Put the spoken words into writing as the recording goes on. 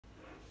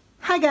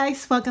Hi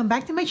guys, welcome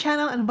back to my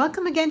channel and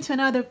welcome again to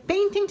another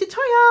painting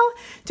tutorial.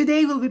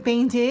 Today we'll be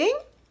painting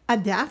a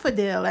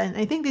daffodil, and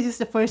I think this is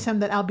the first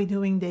time that I'll be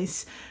doing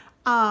this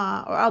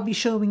or I'll be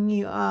showing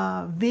you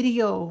a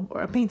video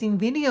or a painting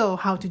video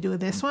how to do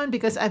this one,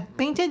 because I've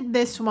painted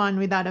this one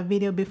without a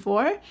video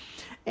before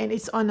and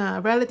it's on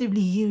a relatively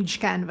huge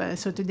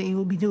canvas. So today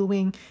we'll be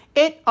doing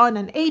it on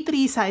an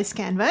A3 size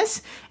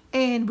canvas.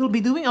 And we'll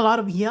be doing a lot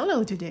of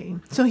yellow today.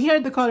 So here are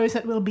the colors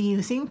that we'll be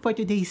using for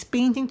today's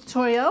painting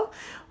tutorial.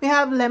 We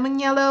have lemon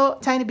yellow,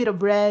 tiny bit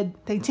of red,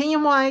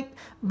 titanium white,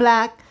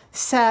 black,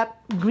 sap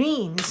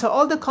green. So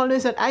all the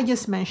colors that I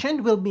just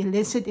mentioned will be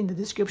listed in the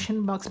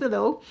description box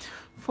below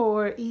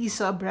for ease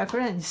of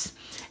reference.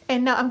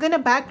 And now I'm gonna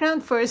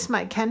background first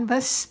my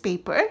canvas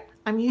paper.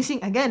 I'm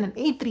using again an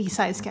A3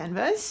 size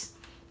canvas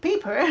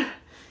paper,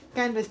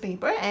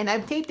 and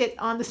I've taped it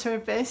on the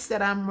surface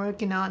that I'm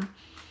working on.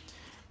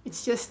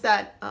 It's just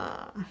that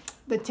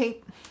the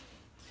tape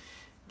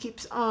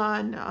keeps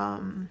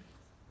on,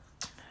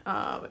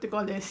 what do you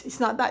call this? It's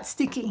not that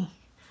sticky.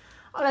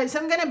 All right, so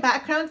I'm gonna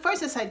background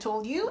first, as I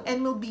told you,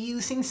 and we'll be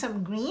using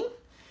some green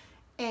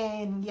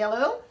and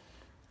yellow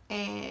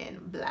and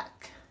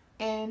black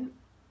and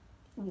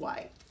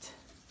white.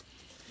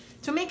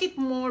 To make it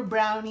more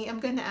browny, I'm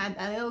gonna add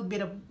a little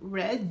bit of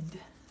red.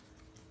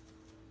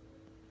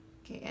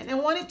 Okay, and I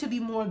want it to be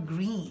more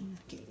green,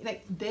 okay,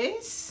 like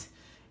this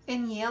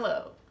and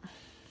yellow.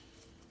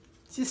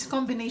 It's just a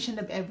combination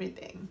of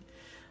everything.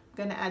 I'm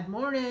gonna add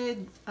more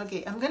red.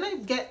 Okay, I'm gonna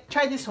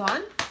try this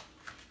one.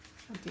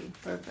 Okay,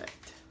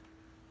 perfect.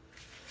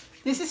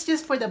 This is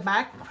just for the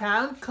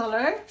background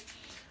color.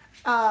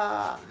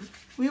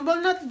 We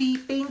will not be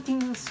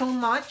painting so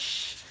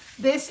much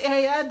this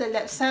area, the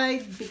left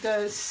side,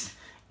 because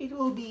it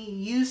will be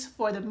used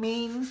for the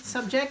main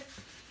subject.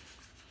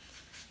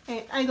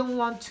 And I don't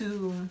want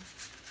to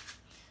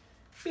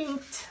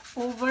paint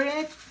over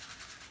it.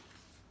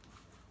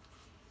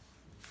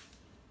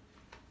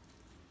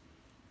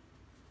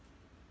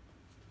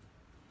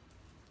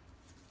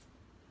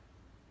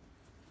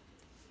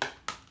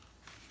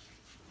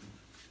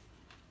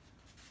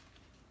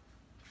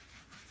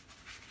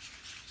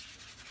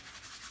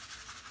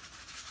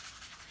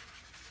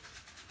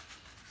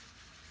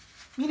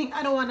 Meaning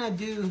I don't want to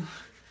do,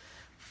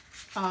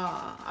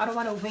 I don't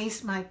want to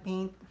waste my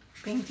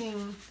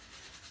painting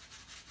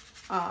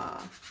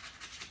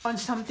on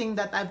something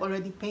that I've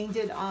already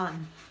painted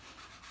on.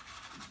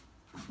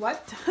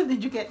 What?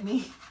 Did you get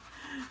me?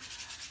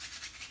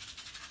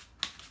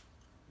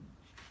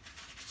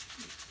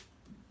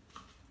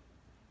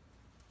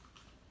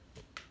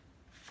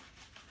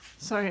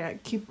 Sorry, I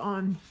keep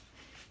on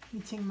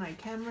hitting my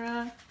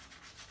camera.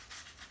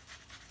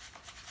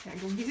 Okay,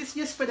 again, this is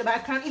just for the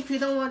background. If you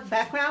don't want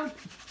background,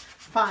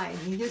 fine.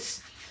 You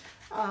just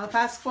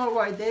fast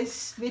forward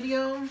this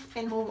video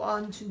and move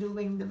on to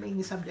doing the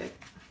main subject.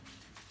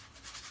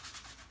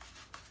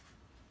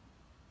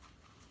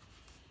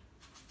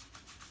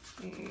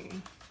 Okay.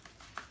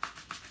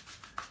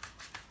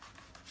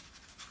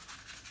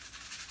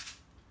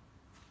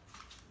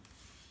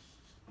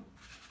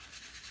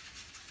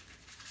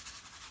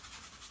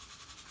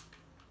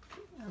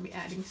 I'll be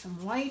adding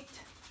some white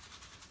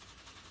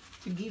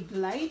to give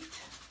light.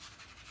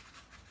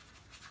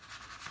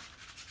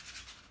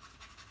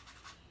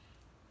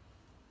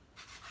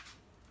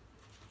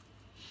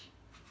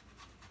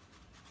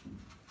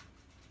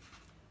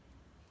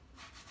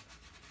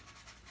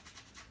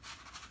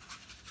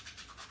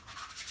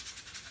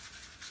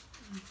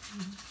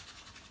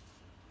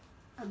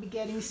 I'll be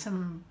getting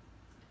some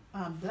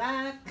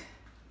black.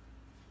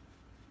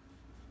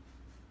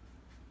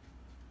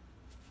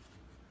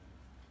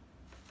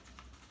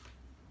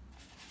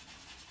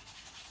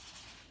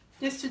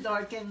 Just to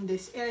darken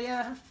this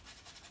area.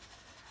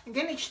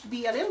 Again, it should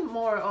be a little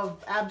more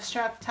of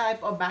abstract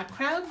type of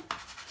background.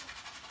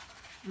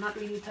 I'm not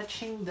really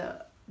touching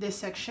this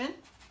section.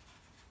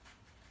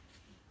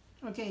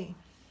 Okay.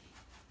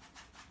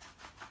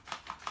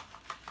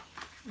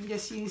 I'm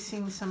just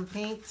using some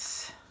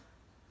paints.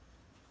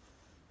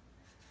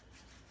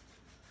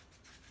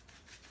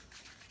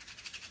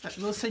 That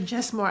will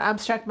suggest more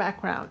abstract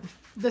background.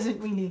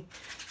 Doesn't really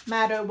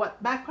matter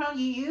what background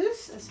you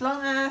use, as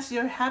long as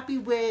you're happy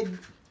with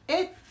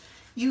it.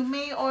 You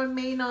may or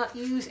may not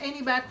use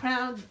any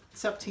background.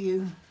 It's up to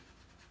you.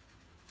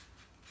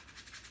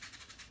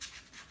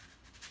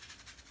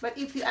 But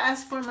if you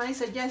ask for my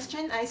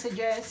suggestion, I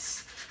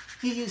suggest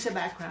you use a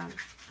background.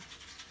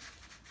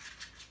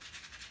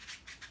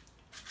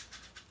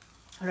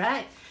 All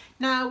right,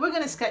 now we're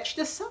gonna sketch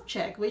the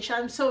subject, which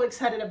I'm so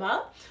excited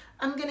about.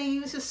 I'm gonna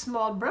use a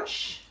small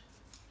brush.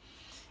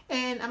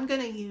 And I'm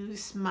gonna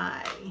use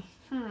my,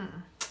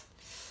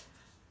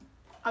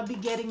 I'll be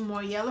getting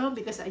more yellow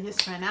because I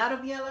just ran out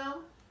of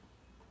yellow.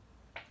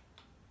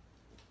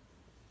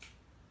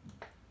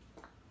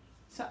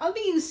 So I'll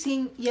be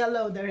using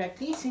yellow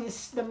directly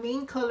since the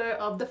main color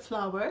of the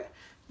flower,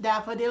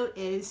 daffodil,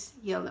 is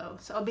yellow.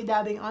 So I'll be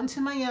dabbing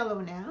onto my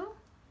yellow now.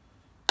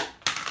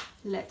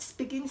 Let's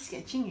begin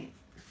sketching it.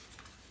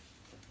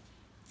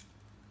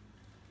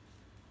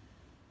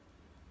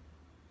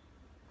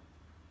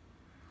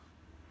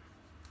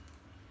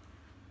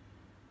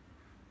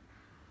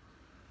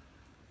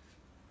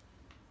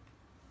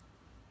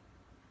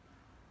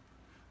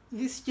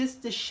 This is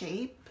just the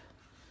shape,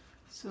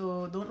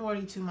 so don't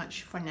worry too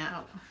much for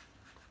now.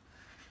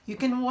 You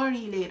can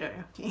worry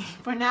later, okay?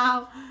 For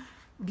now,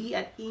 be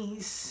at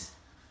ease.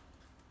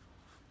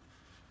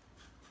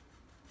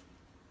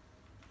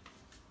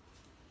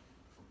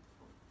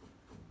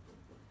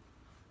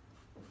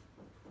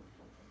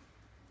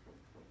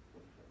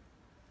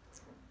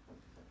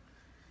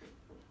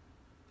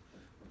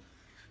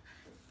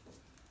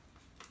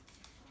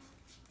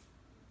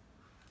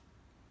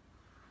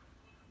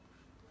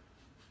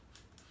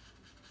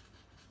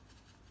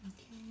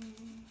 Okay,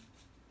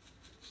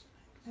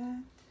 like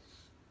that.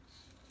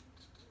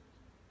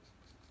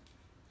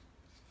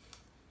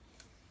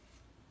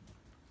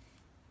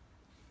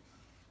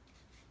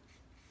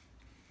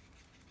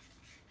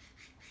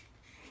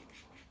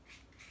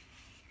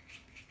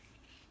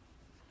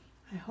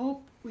 I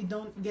hope we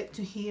don't get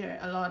to hear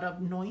a lot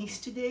of noise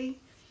today,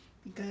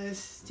 because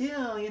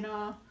still, you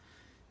know,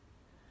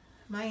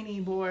 my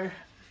neighbor,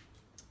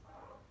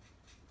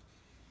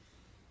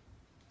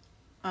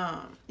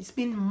 it's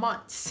been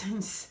months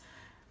since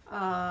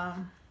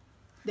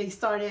they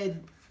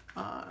started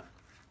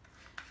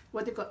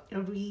what do you call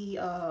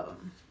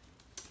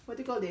what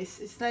do you call this?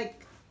 It's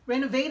like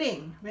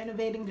renovating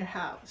their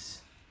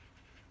house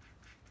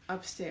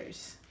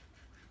upstairs.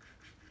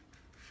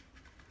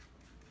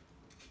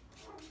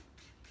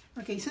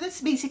 Okay, so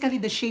that's basically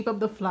the shape of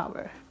the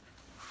flower.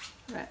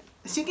 Right.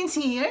 As you can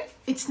see here,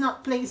 it's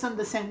not placed on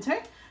the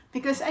center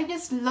because I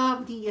just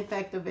love the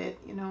effect of it.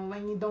 You know,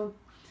 when you don't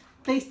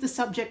place the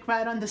subject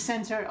right on the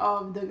center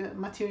of the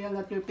material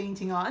that you're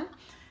painting on,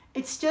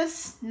 it's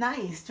just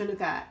nice to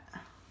look at.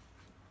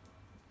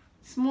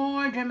 It's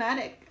more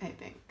dramatic, I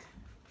think.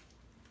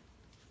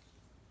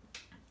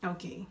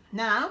 Okay,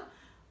 now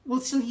we'll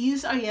still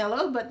use our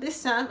yellow, but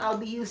this time I'll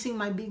be using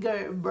my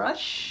bigger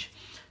brush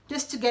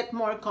just to get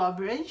more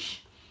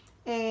coverage.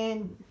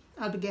 And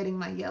I'll be getting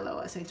my yellow,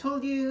 as I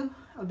told you.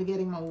 I'll be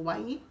getting my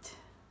white.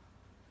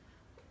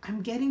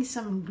 I'm getting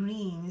some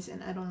greens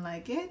and I don't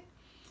like it.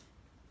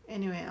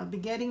 Anyway, I'll be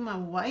getting my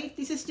white.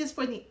 This is just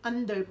for the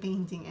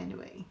underpainting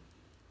anyway.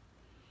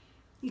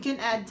 You can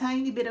add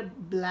tiny bit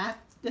of black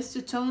just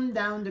to tone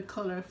down the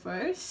color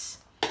first.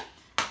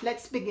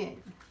 Let's begin.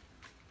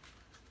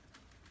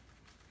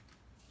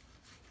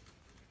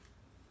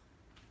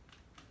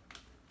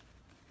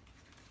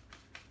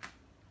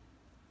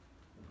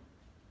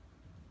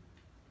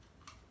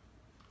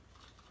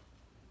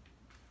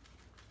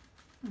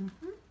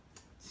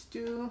 Let's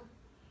do,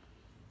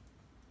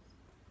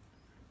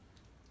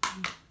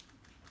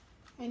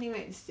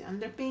 anyway, it's the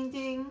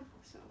underpainting.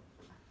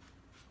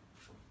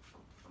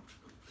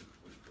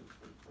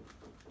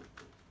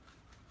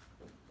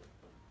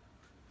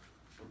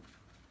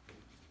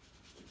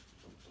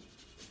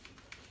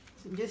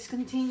 So just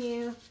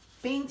continue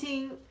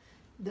painting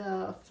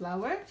the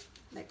flower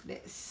like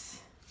this.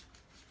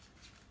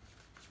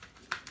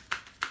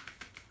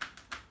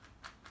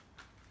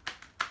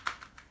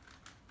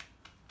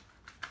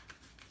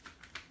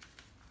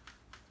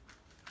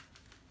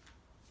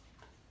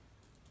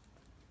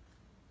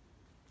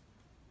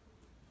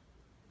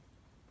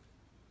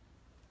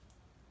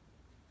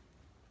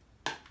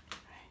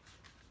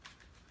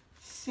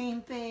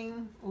 Same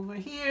thing over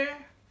here.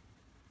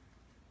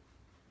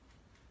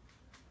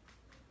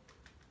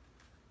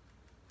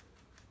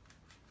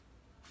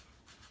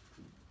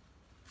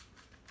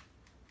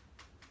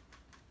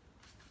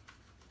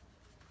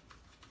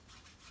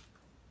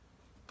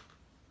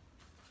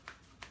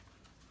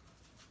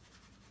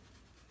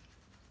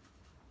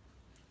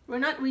 We're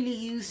not really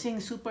using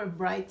super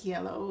bright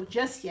yellow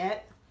just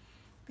yet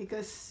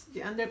because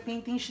the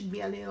underpainting should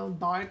be a little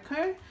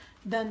darker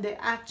than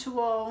the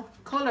actual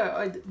color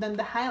or than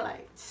the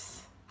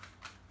highlights.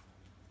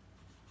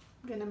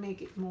 I'm gonna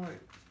make it more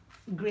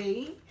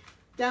gray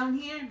down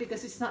here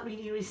because it's not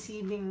really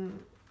receiving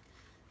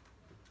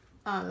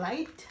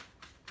light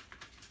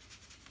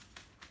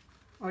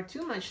or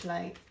too much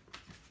light.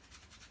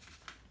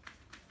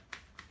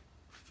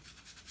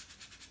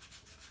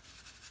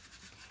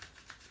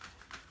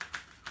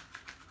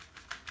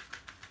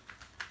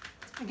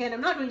 Again,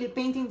 I'm not really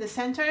painting the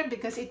center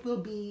because it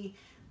will be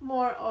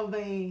more of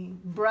a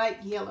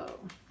bright yellow.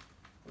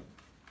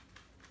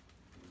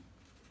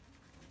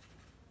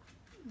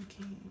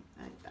 Okay,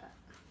 like that.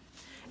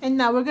 And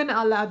now we're gonna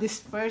allow this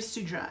first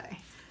to dry.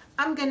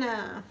 I'm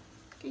gonna,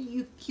 okay,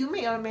 you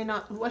may or may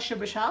not wash your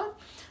brush out,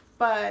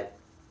 but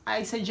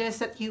I suggest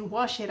that you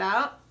wash it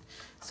out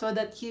so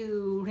that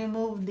you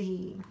remove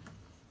the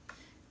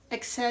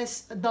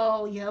excess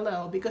dull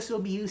yellow because we'll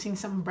be using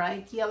some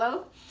bright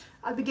yellow.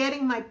 I'll be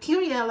getting my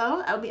pure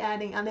yellow. I'll be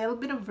adding a little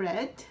bit of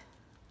red.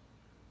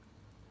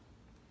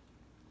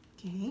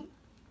 Okay.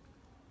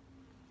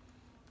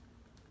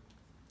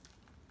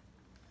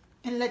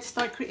 And let's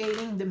start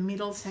creating the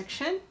middle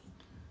section.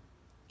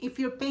 If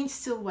your paint's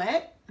still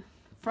wet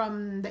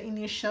from the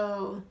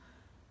initial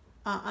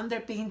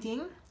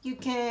underpainting, you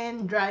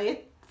can dry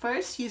it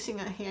first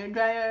using a hair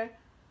dryer.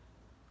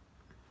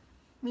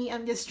 Me,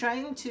 I'm just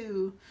trying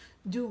to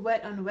do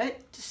wet on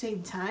wet to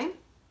save time.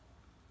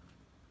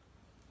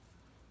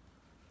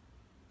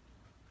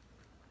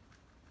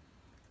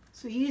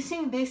 So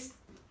using this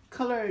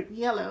colored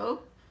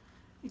yellow,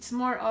 it's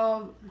more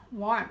of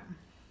warmer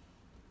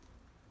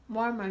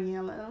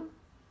yellow.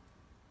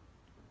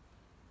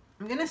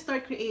 I'm gonna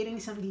start creating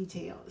some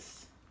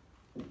details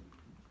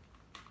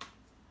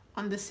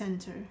on the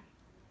center.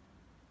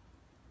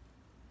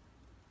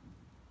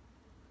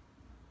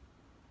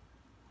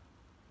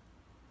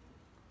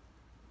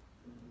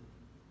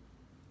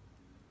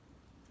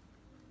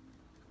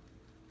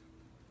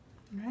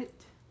 Right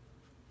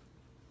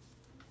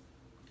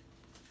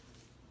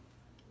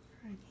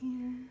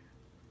here.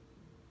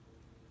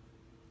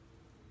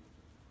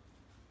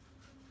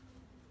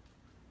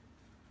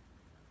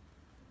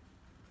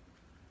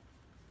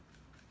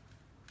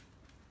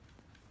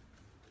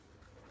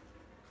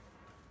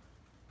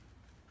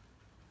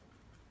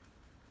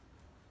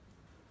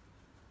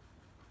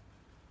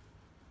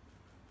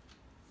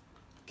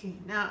 Okay,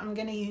 now I'm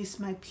gonna use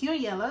my pure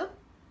yellow,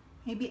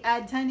 maybe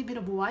add tiny bit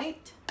of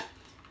white,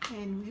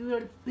 and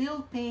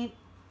we'll paint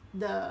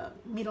the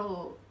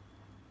middle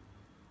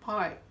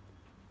part.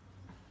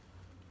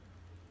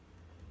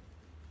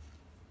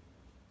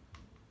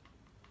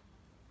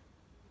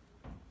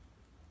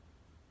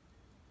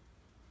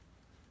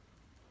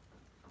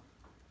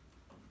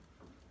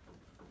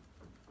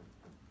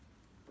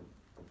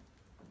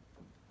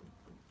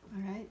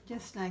 All right,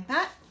 just like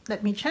that.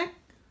 Let me check.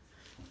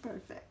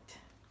 Perfect.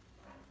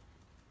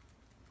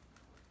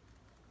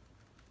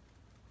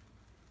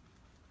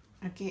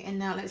 Okay, and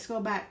now let's go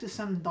back to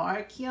some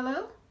dark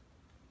yellow.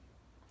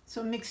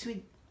 So mix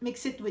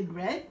it with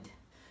red.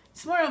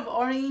 It's more of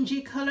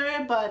orangey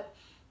color, but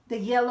the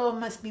yellow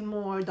must be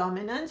more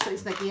dominant, so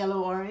it's like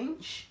yellow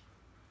orange.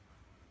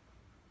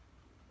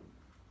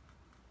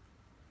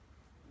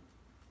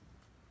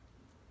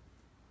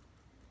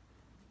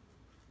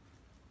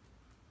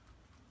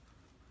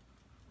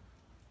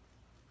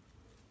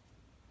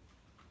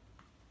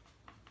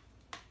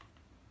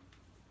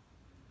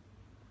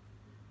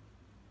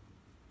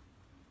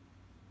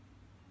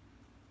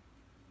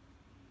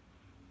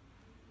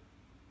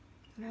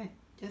 Right,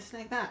 just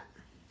like that.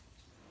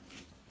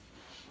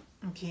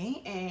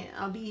 Okay, and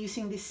I'll be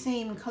using the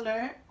same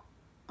color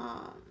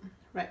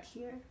right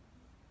here.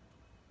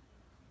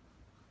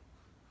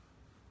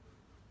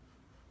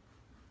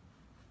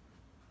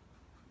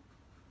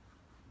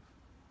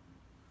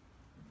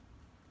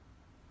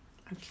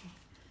 Okay,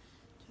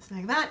 just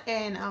like that,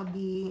 and I'll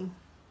be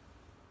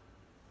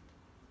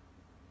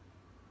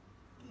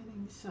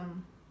getting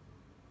some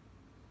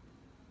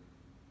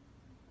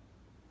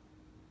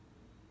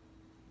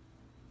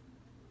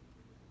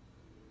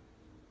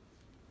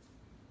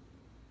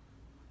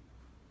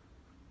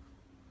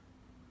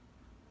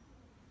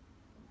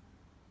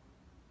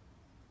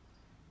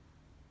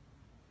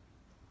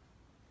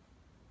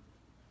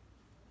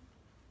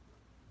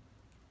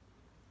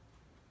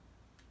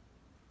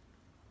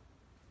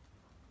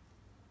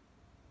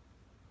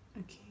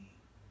okay.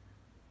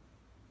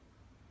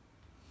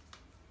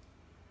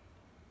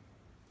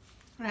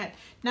 Right,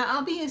 now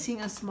I'll be using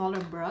a smaller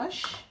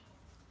brush.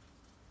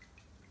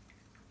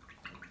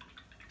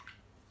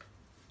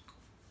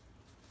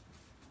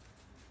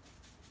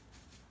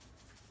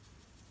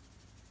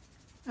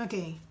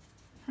 Okay,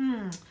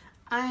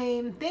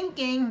 I'm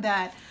thinking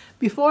that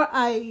before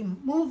I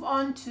move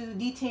on to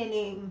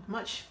detailing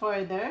much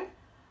further,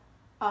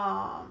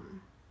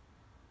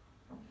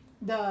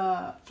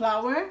 the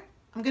flower,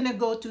 I'm gonna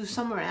go to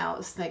somewhere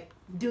else, like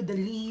do the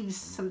leaves,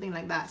 something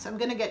like that. So I'm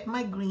gonna get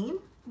my green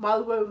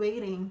while we're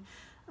waiting.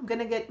 I'm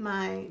gonna get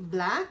my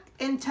black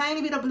and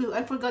tiny bit of blue.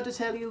 I forgot to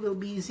tell you, we'll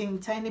be using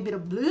tiny bit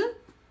of blue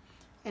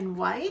and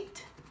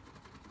white.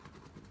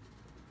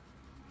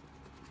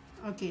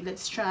 Okay,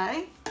 let's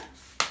try.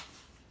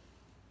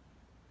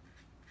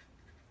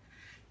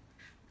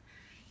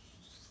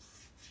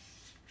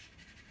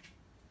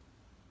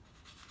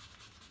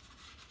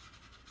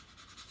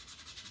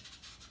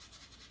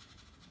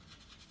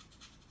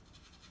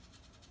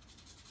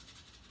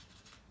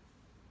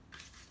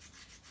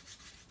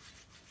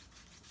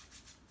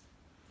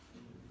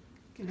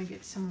 Gonna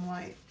get some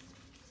white.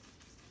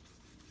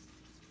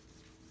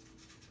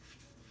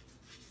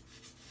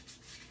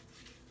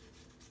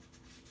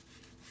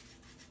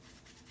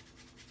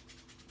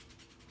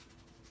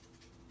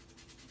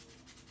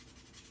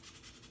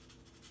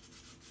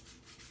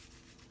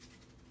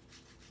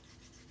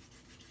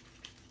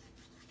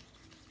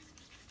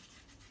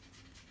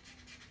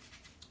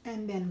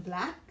 And then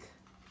black.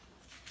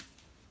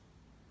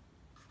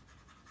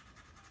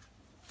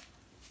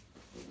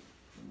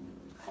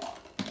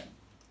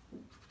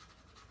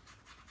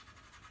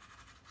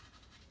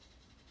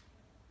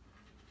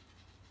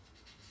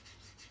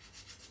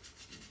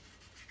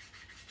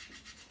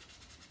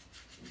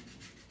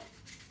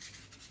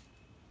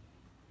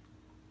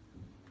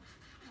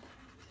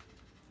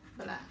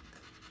 Black.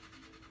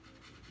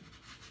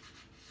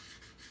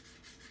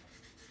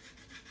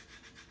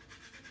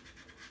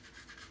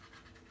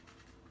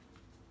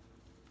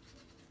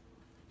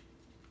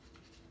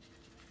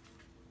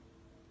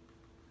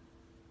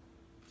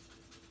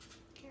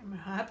 Okay,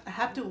 I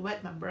have to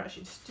wet my brush,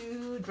 it's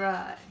too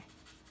dry.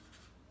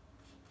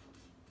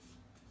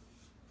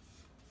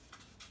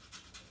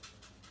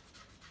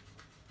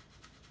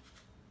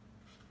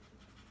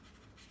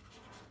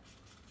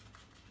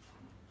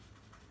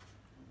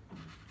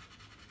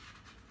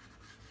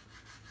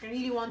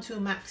 really want to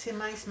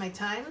maximize my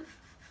time.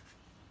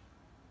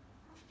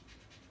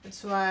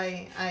 That's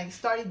why I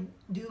started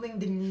doing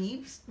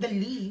the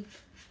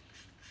leaf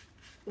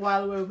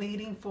while we're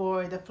waiting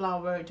for the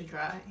flower to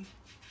dry.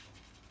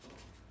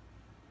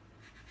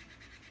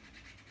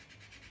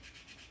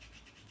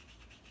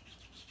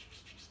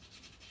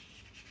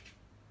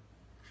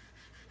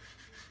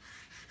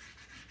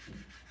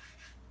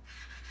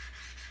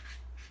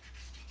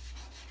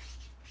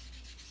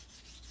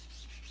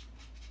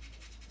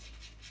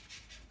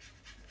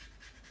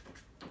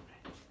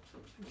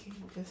 Okay,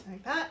 just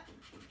like that.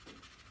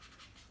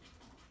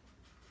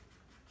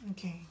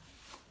 Okay.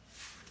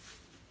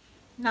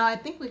 Now I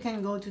think we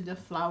can go to the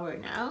flower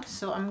now.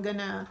 So I'm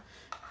gonna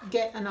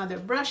get another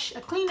brush,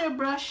 a cleaner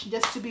brush,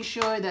 just to be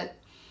sure that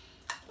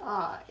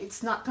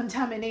it's not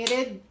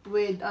contaminated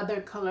with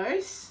other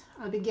colors.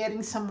 I'll be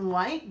getting some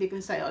white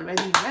because I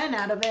already ran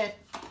out of it.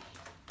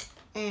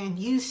 And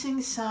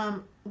using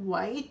some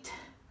white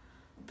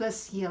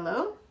plus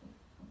yellow.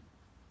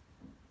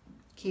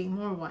 Okay,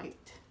 more white.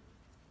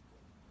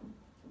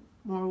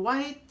 More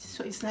white,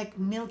 so it's like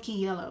milky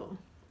yellow.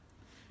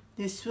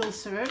 This will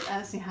serve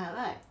as the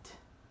highlight.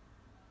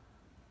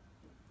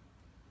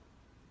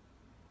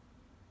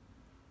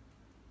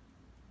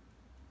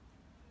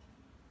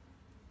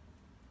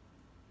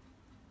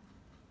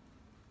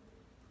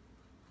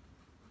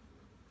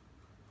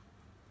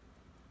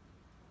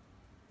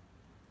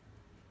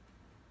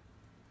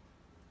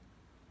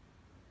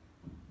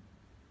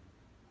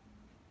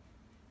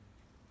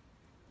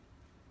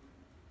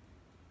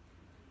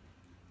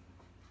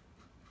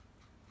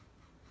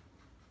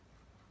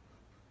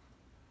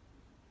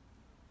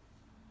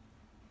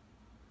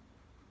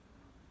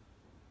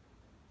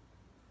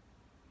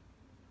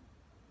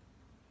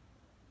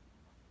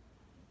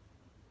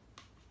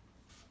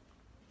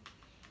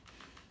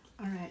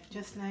 All right,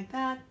 just like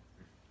that.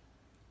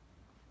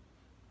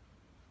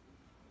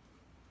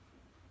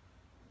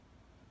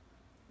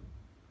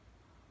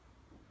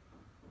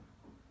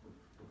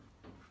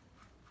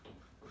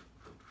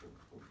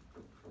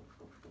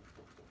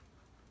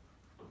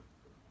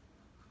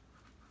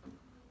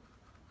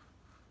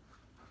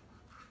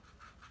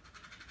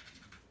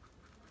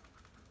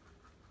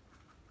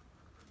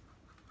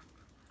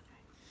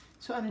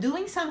 So I'm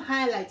doing some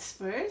highlights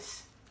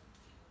first.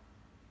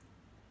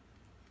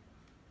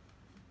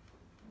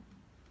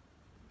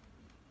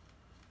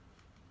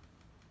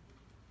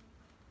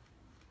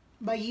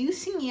 By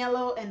using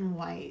yellow and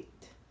white.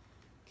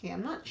 Okay,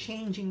 I'm not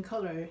changing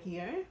color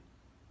here.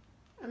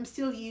 I'm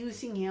still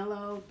using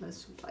yellow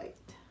plus white.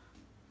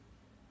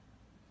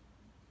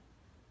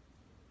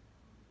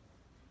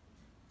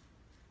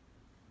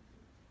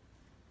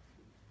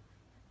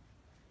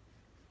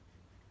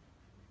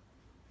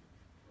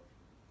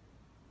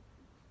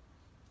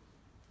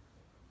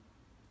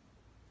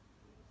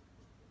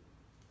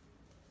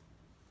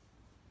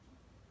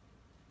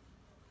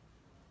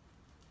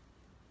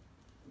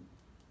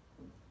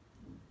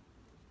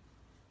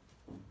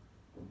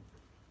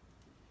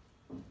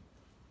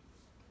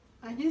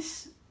 I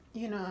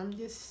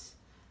just,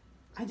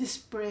 I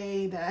just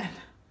pray that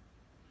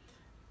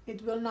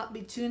it will not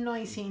be too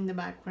noisy in the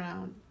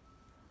background.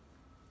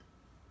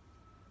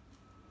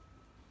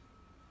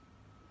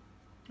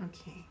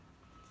 Okay.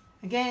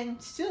 Again,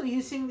 still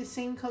using the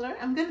same color.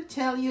 I'm going to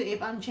tell you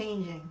if I'm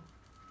changing.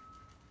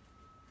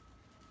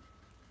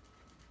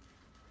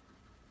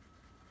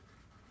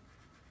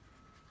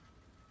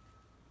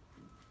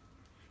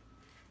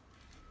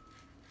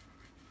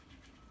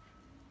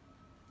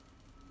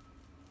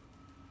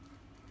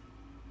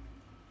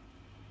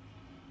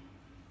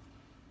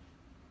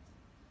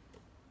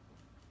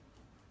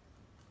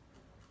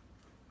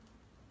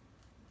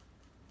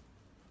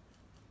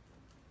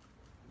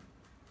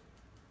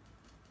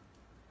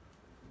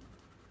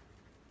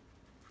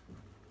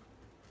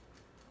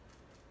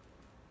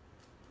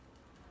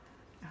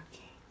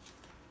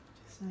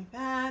 Like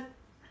that.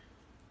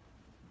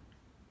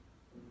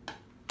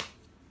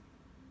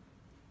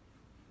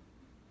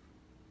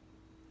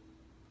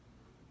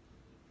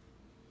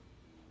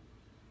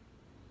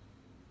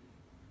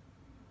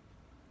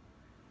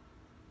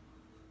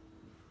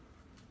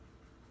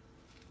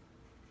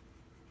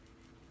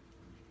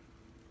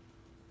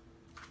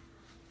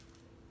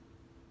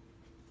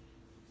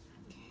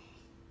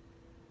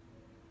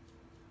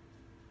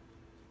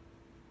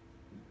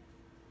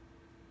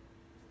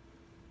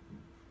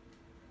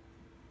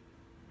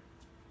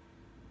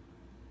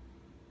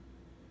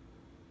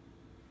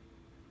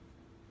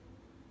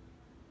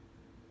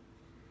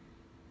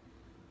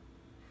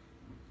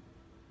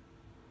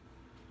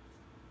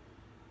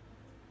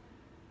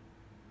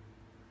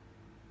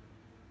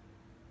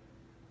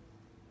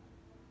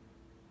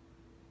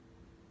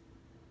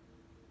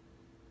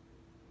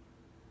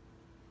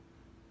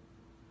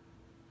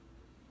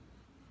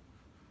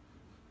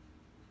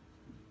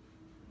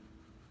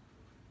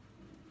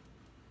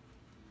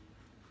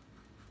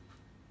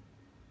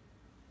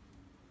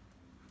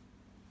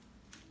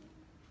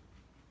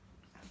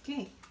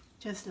 Okay,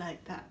 just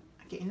like that.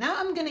 Okay, now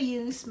I'm gonna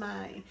use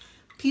my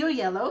pure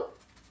yellow.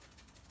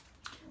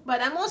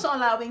 But I'm also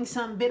allowing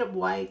some bit of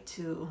white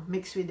to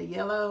mix with the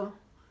yellow,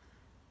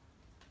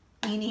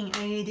 meaning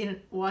I really didn't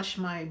wash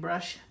my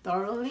brush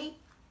thoroughly.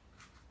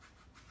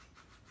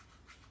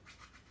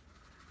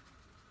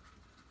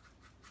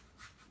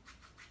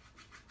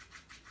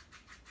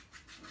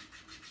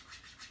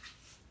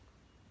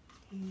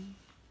 Okay.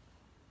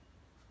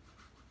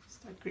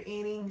 Start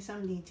creating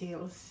some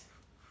details.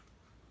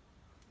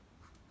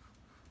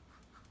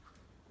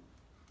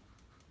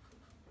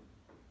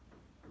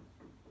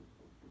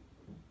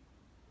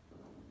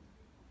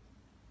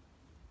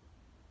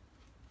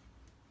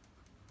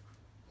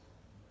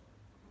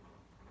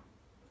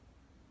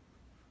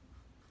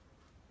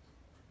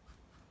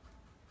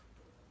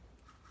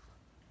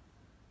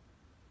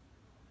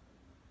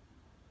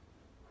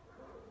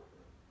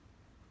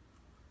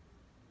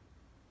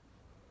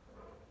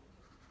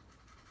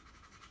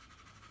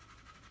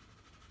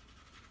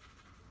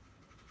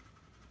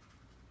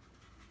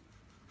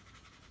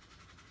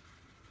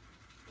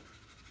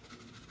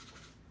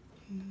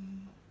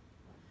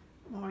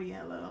 More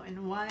yellow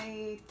and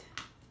white.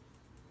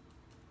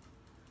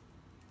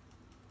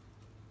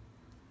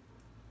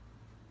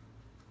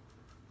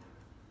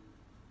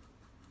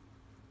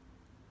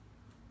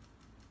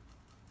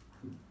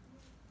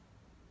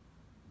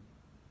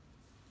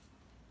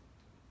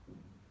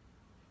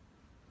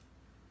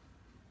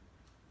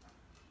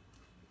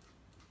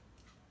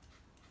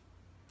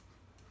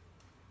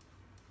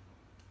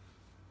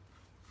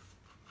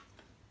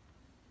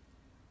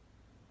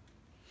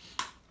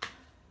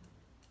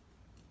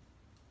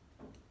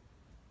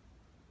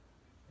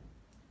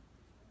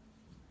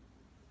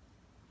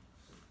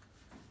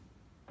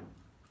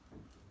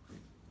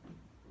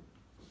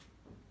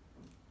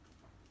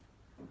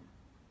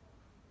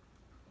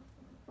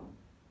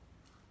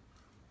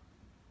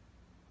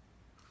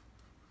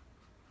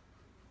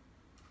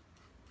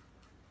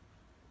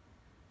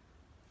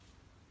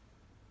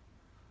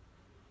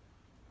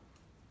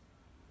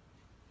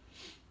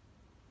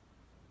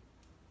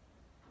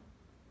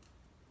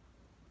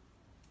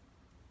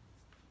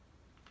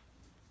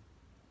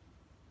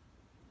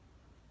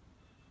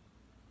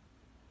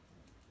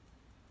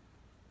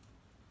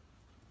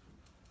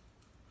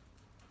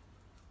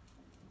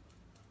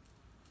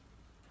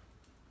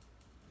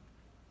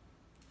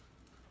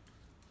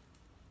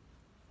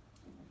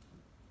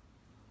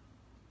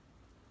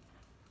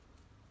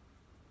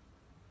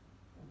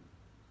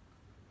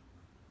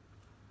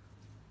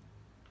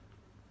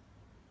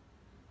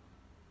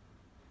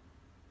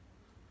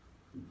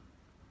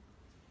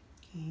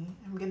 Okay,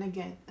 I'm gonna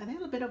get a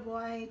little bit of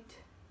white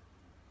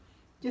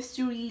just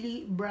to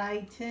really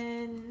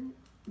brighten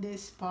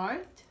this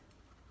part.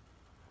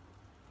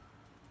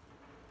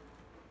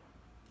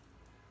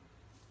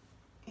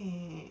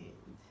 And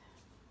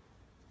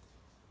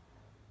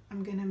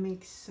I'm gonna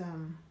mix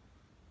some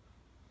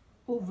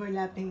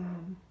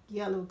overlapping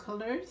yellow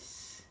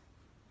colors,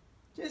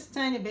 just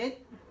tiny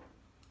bit.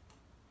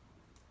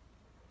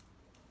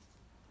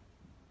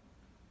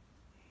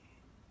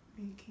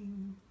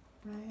 Making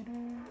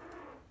brighter.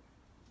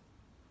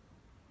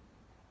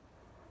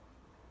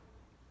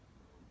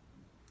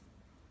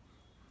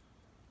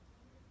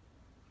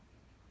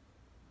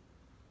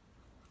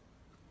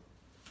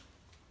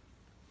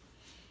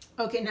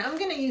 Okay, now I'm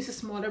gonna use a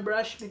smaller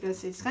brush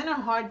because it's kind of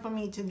hard for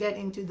me to get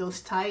into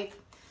those tight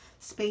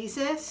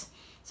spaces.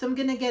 So I'm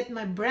gonna get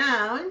my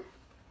brown.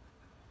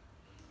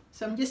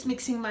 So I'm just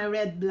mixing my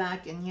red,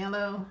 black, and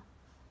yellow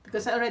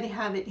because I already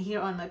have it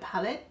here on my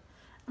palette.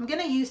 I'm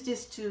gonna use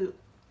this to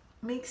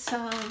make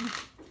some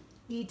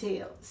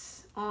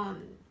details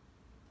on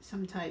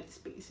some tight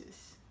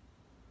spaces.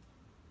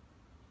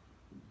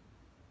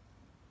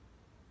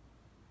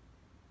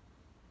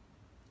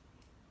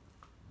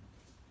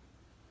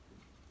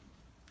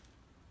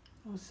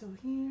 Also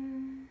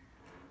here.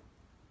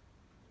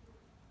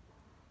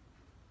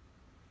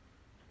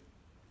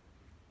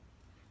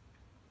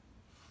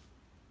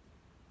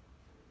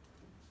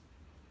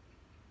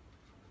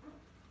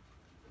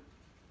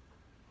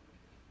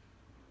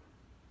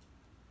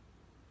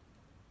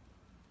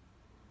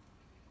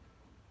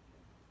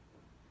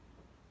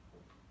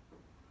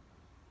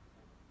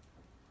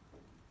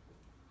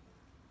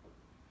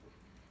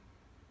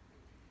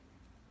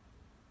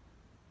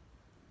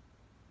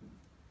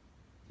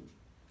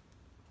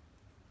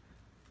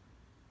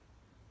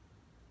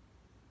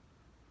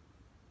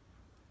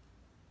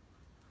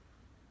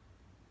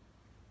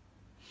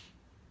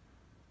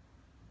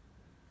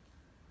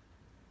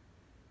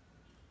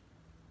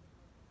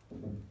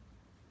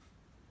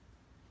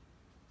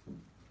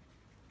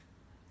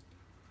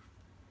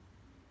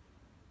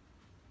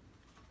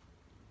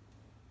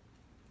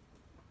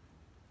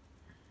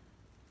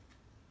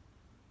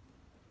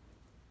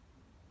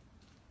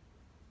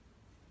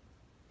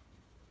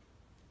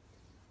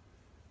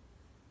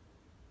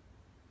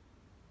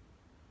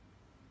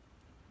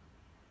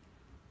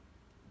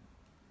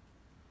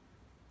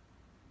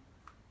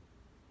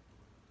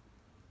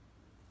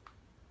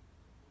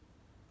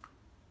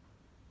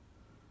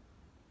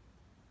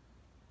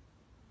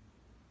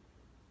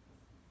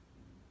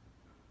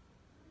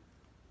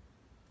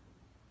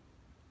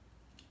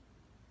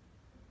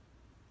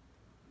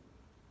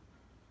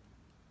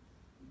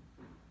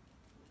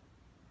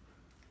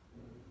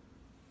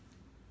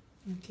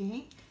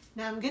 Okay,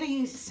 now I'm gonna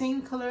use the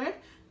same color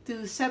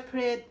to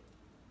separate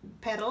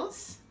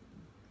petals.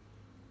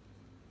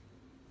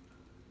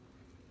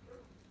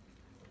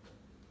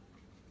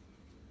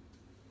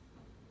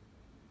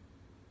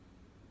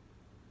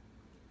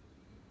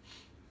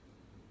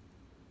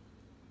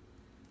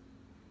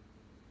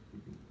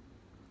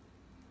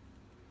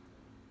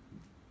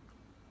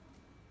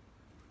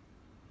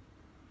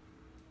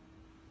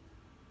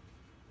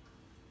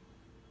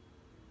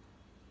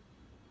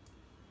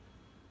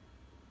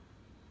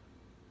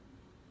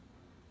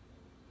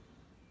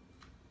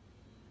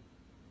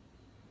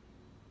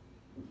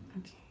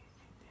 Okay,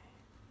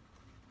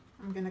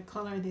 I'm gonna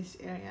color this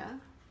area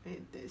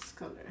with this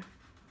color.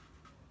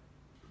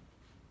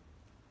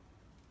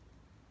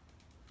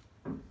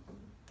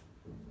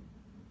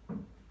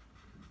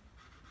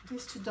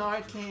 Just to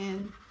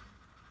darken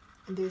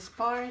this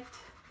part.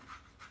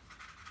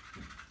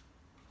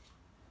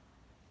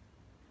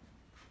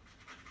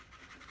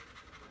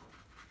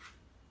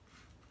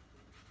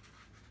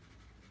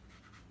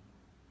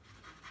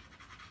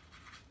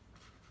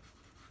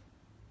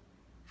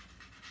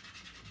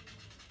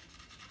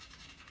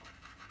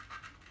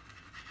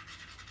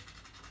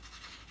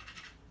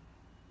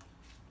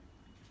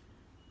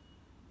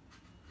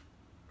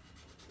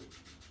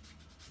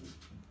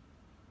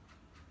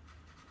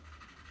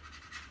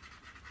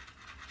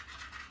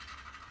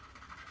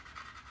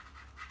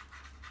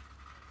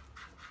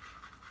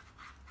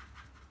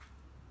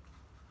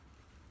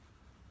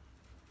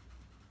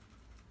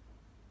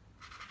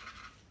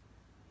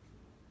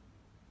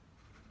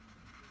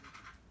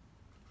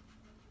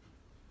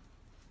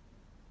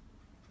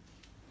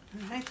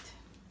 All right.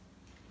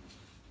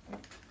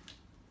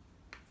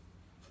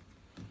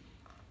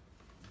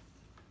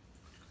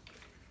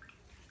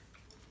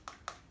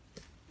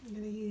 I'm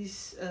going to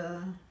use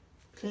a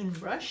clean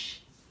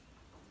brush.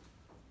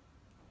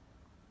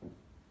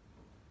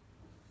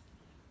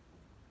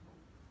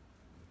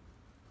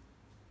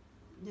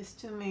 Just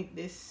to make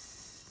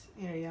this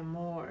area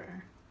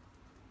more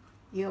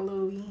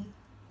yellowy.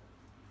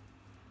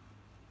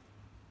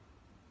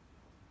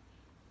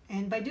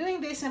 And by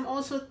doing this, I'm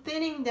also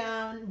thinning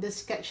down the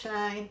sketch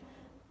line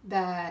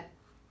that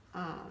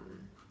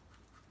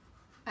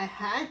I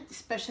had,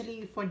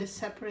 especially for the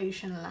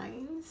separation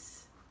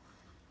lines,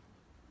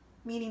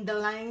 meaning the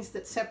lines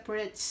that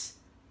separates,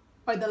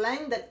 or the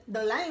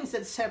lines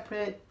that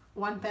separate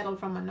one petal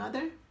from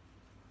another.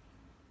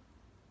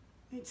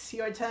 It's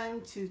your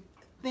time to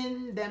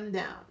thin them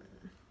down.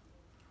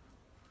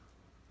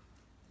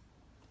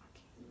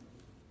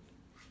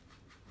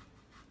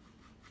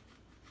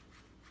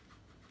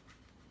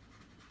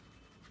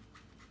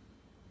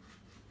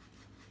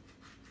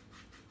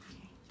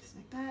 Okay, just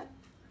like that.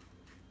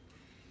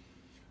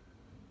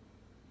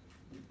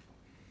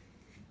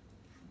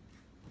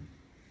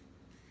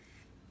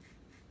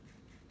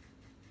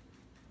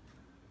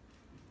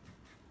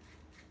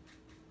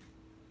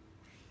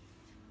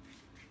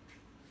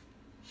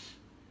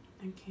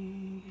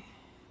 Okay,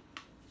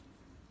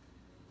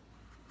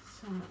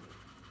 some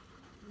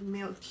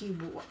milky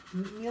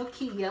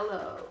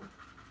yellow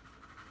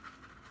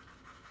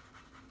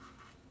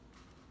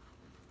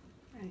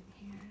right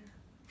here.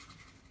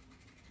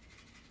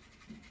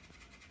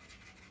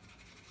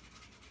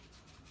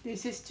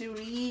 This is to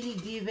really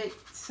give it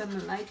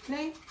some light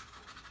play.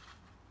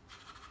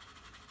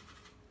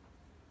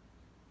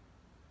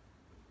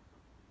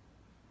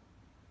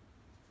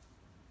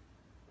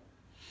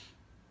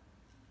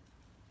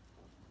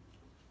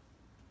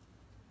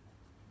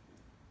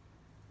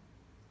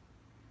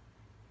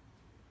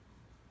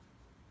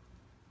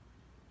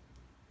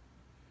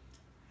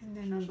 And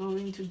then we're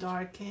going to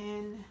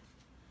darken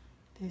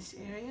this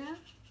area.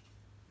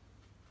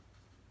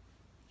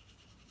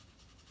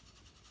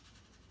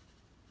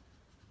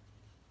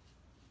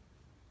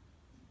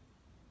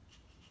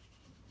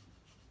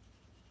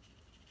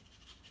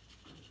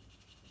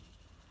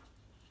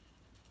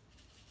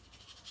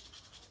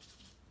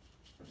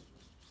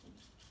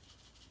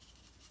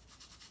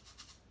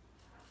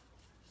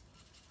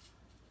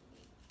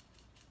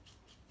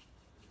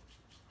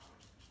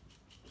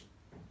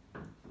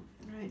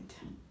 Right.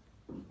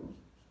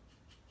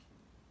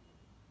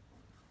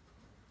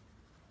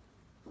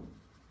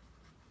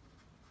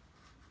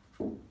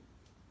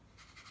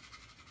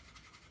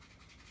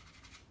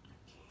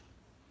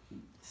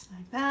 Just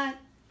like that.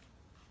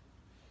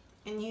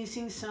 And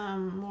using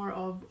some more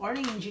of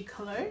orangey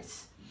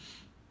colors.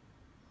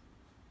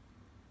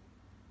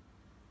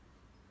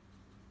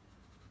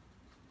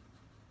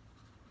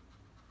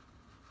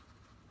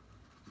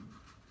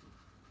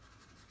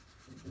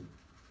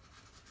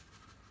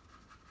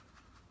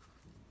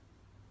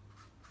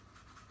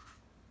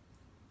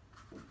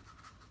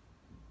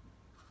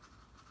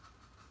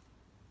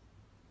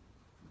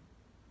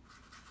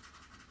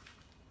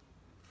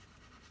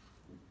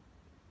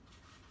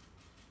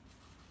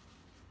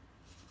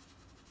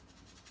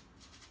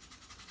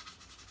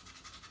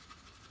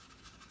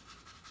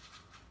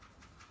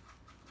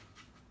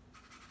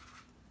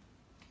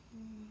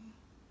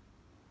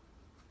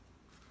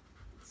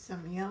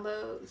 Some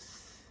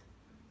yellows.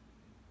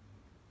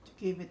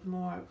 give it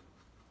more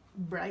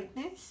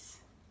brightness.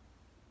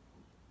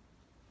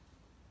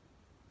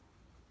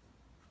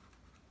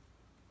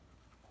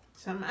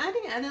 So I'm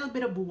adding a little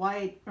bit of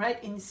white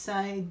right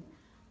inside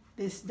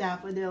this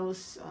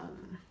daffodils,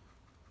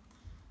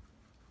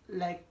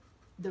 like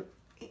the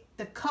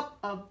cup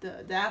of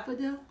the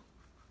daffodil.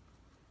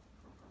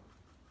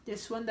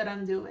 This one that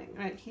I'm doing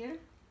right here.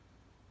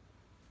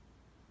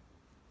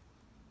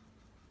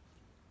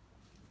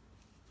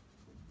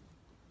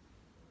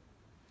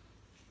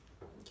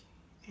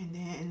 And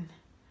then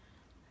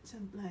let's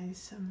apply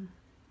some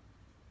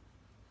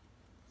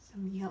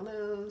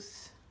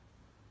yellows.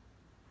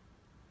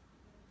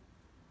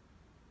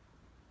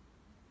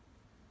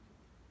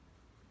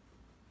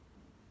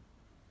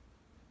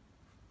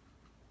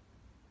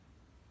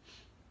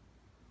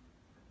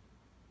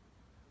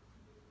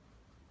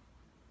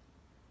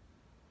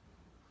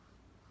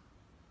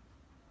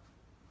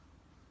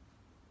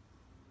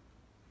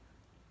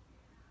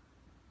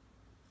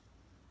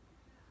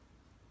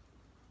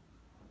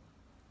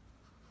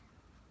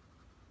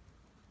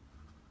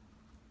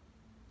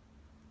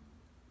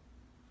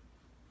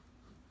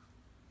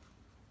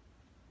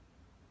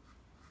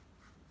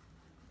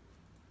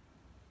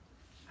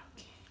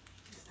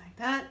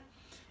 That,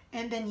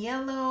 and then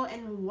yellow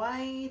and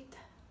white.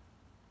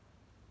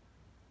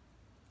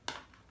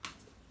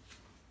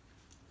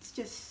 Let's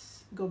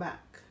just go back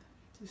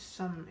to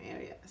some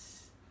areas.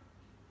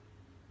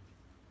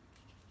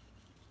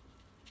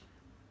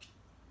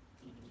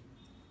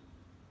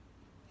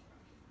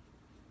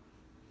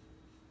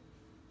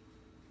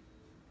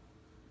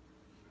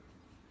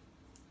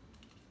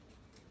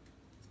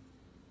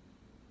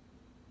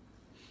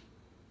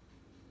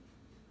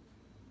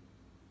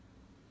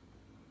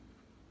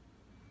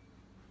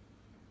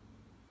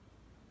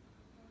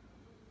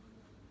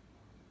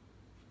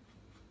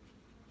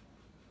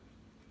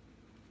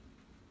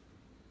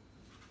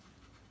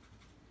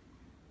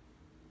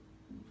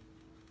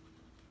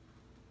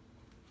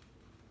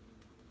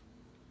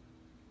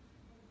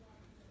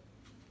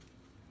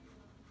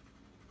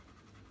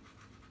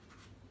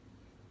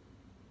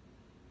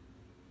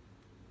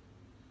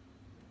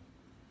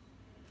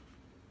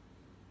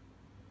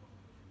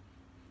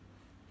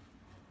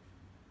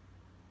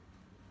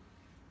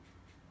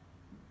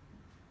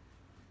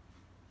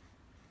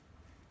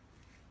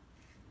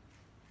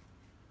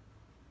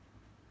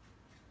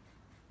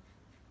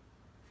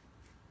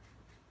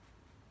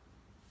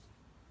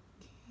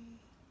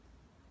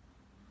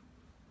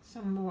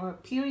 Some more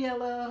pure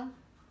yellow.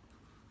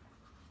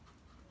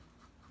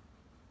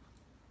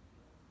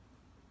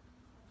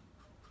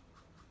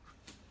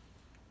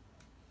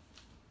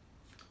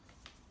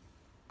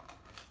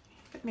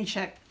 Let me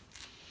check.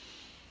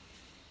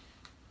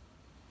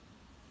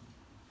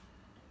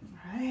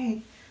 All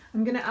right,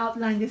 I'm gonna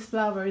outline this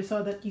flower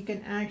so that you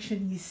can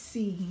actually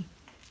see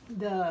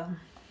the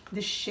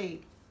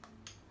shape.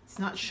 It's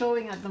not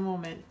showing at the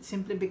moment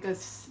simply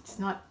because it's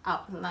not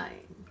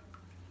outlined.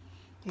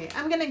 Okay,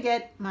 I'm gonna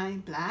get my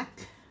black.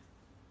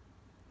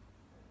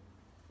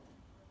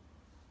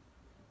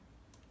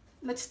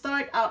 Let's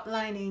start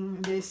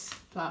outlining this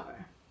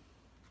flower.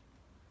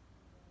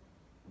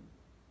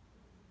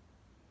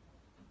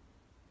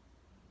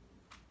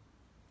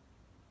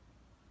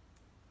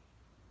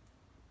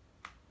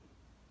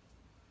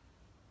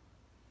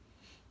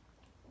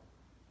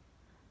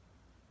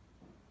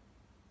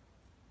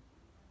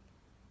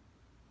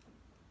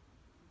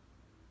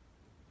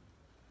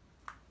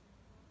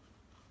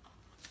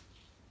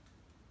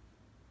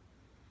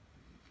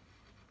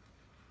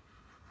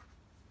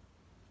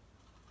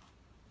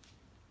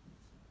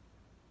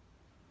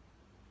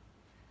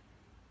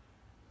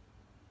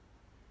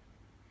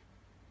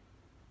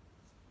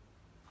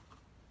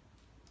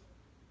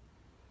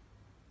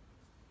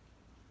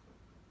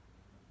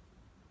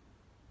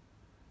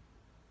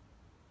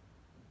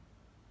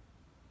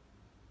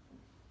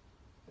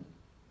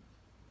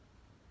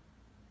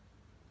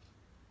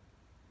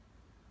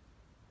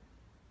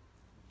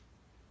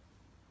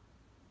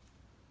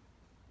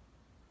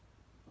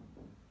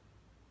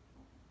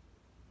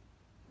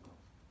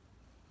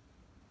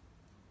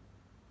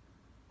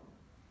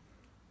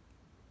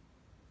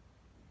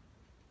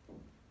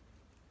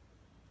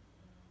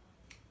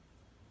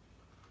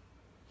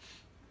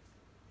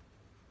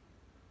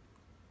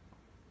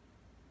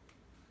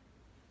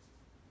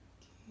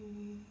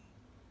 Okay.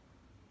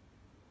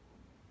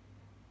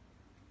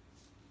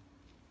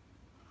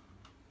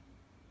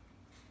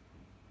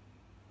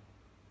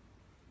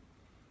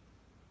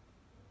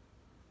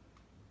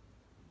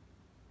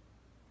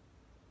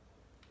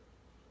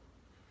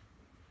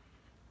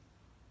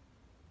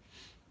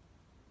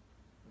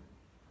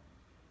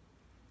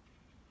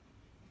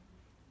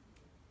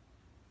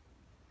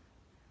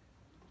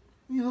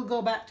 We will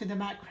go back to the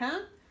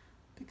background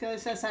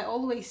because, as I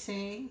always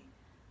say,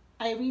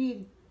 I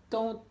really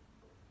don't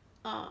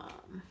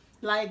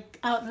like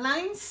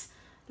outlines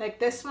like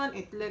this one.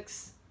 It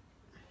looks,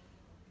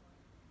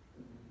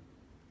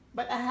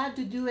 but I had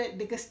to do it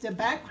because the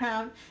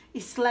background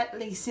is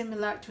slightly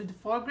similar to the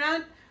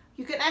foreground.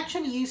 You can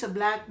actually use a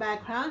black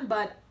background,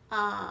 but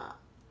I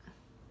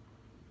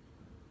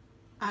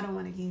don't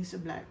want to use a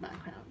black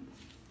background.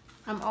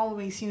 I'm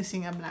always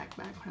using a black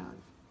background.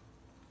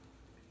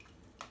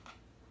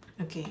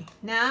 Okay,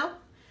 now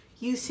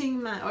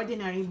using my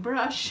ordinary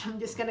brush, I'm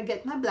just gonna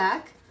get my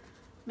black,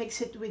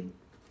 mix it with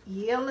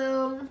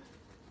yellow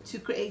to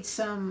create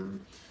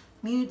some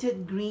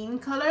muted green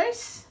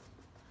colors,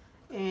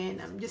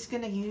 and I'm just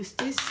gonna use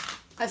this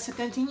as a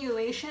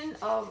continuation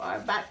of our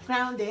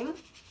backgrounding.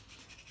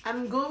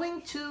 I'm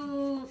going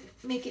to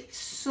make it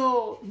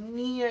so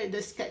near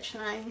the sketch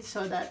line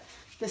so that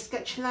the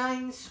sketch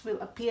lines will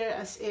appear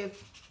as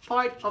if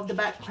part of the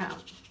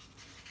background.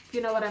 If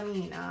you know what I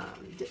mean,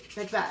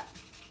 like that.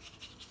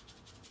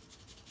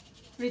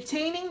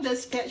 Retaining the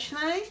sketch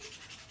line,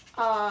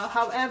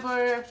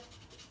 however,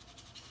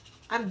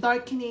 I'm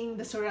darkening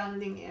the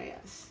surrounding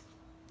areas.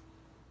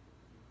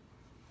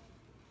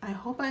 I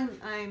hope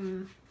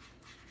I'm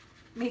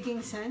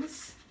making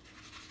sense.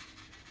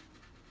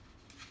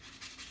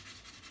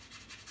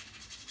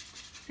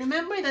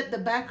 Remember that the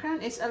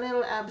background is a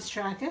little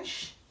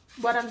abstractish,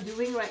 what I'm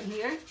doing right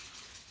here.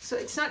 So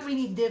it's not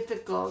really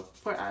difficult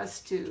for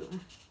us to,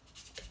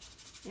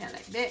 yeah,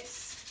 like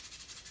this.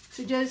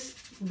 So just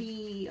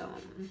be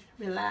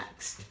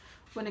relaxed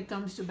when it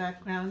comes to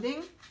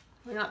backgrounding.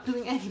 We're not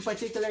doing any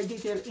particular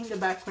detail in the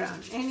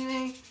background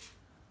anyway.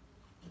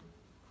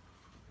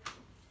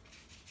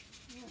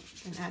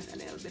 And add a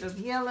little bit of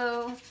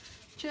yellow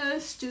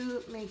just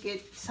to make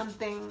it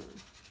something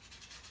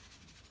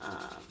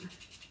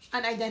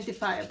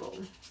unidentifiable.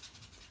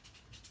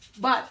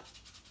 But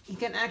you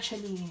can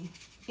actually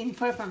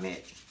infer from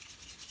it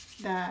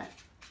that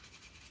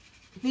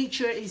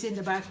nature is in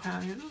the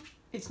background, you know?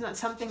 It's not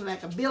something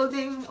like a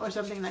building or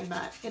something like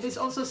that. It is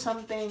also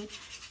something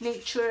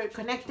nature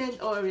connected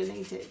or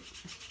related.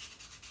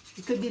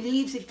 It could be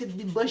leaves, it could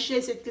be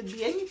bushes, it could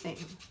be anything.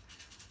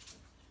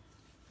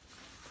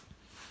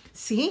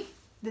 See?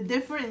 The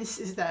difference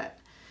is that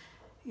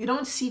you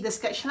don't see the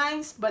sketch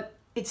lines, but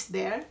it's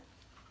there.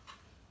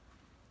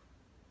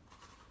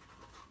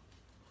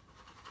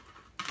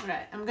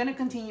 Alright, I'm gonna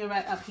continue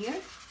right up here.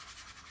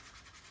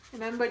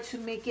 Remember to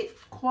make it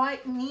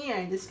quite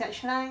near the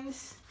sketch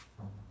lines.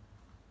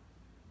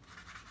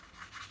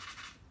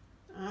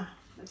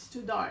 That's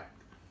too dark.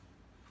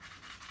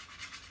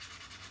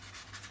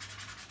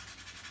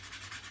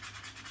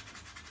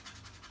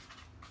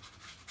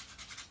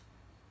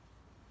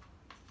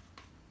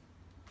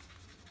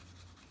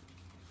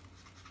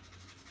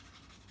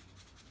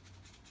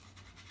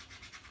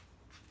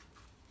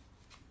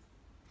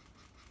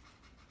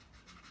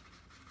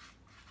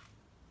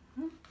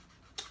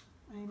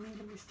 I made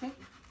a mistake.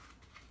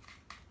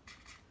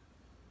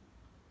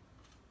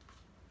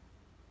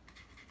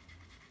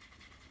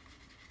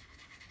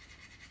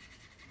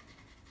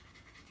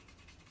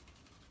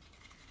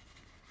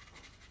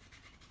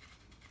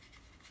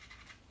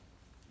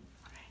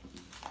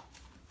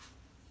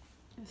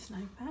 Just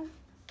like that.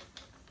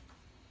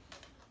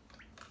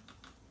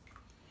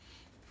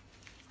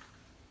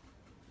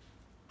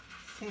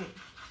 Same.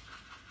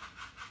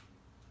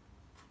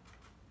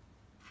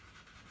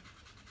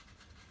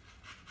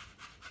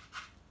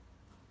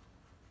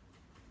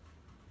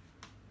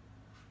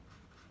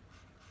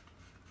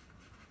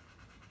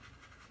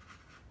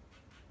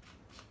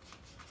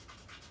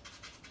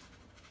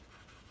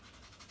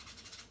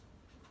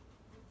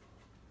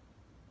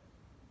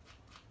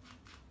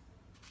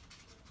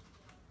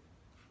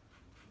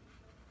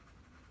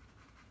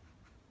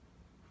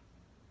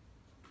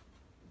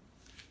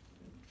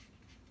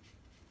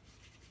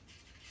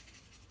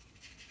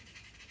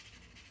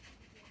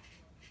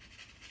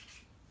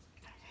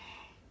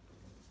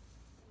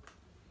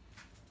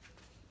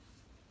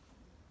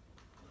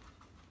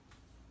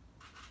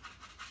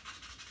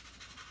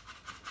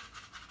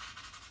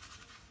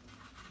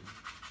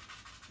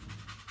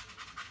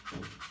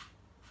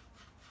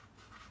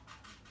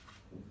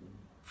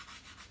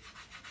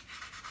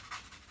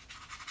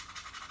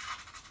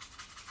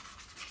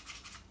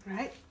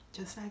 Right,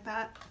 just like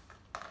that.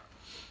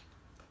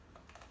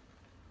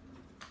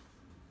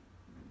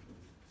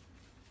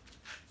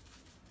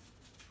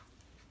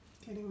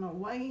 Getting my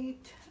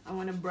white. I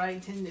want to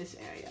brighten this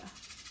area.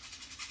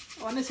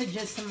 I want to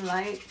suggest some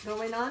light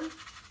going on.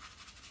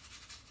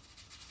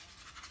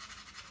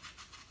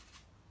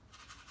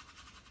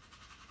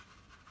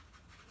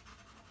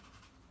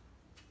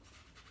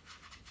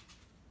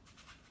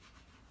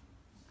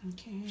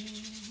 Okay,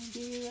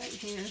 maybe right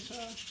here, so.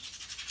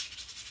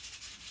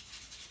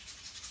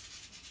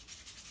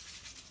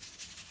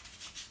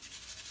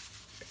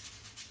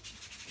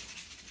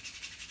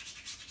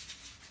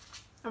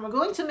 And we're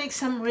going to make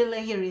some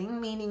relayering,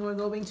 meaning we're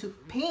going to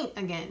paint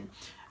again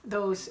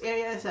those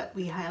areas that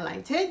we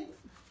highlighted.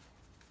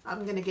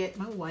 I'm gonna get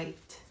my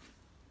white.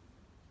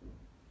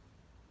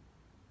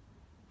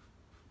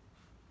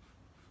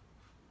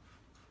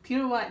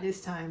 Pure white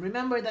this time.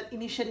 Remember that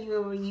initially we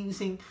were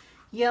using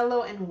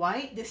yellow and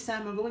white. This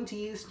time we're going to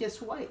use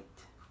just white.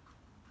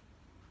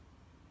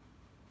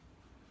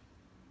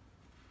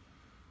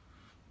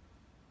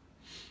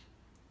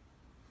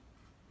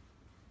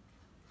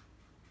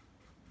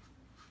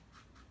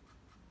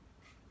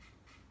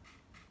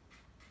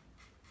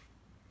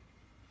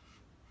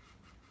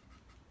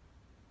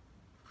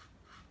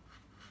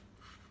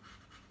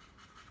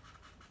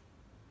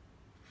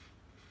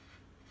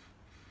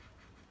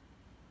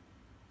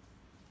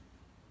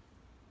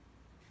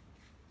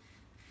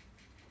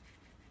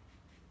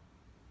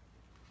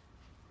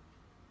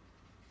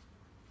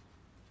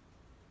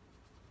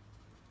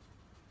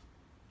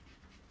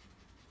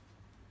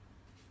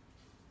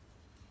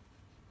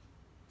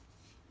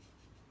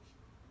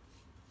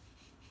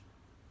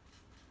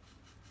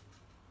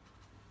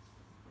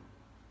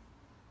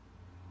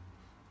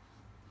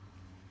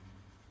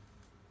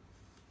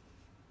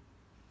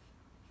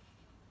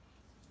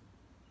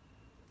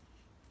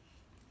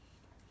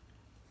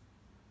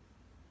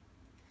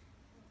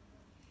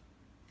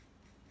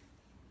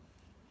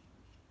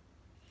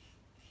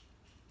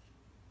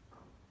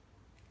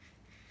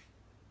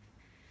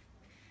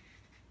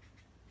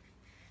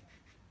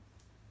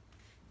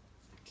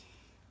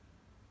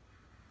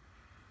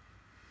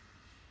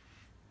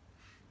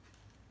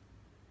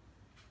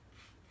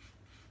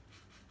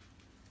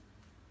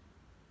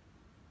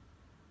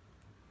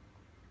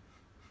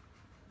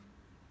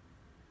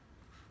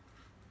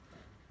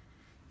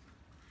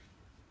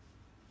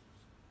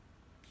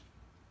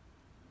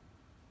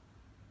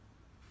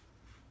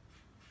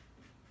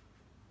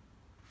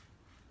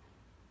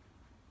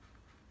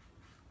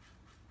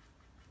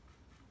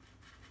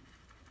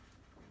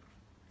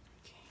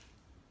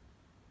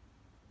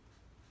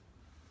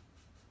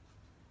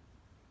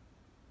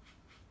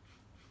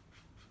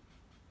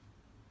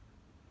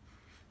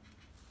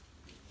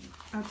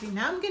 Okay,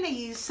 now I'm gonna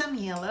use some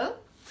yellow,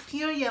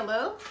 pure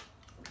yellow.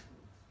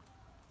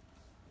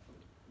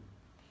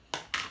 I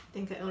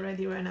think I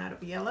already ran out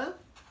of yellow.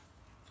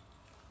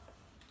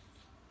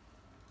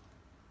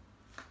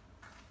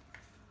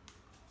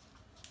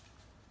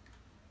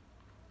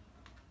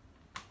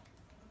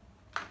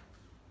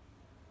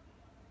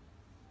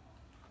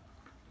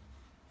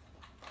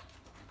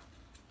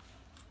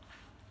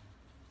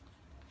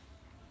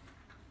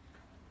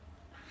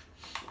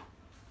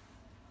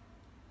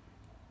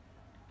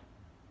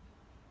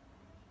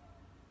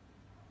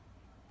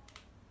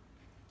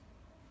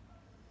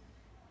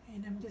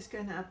 And I'm just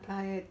gonna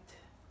apply it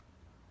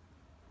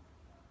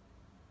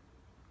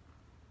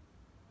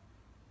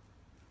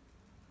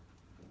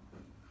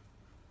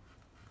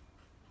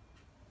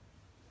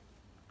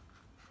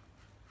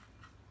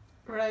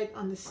right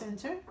on the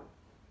center,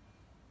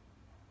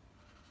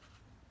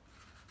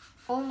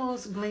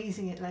 almost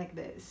glazing it like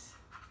this.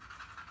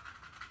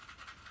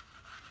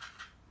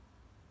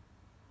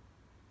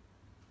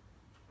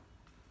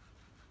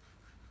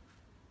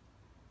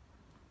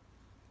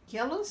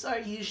 Yellows are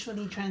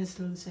usually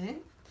translucent.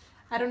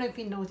 I don't know if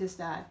you noticed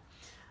that.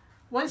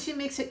 Once you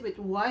mix it with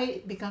white,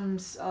 it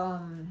becomes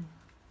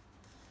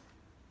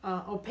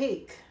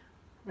opaque,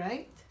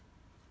 right?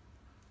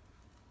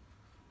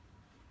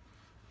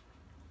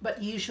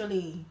 But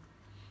usually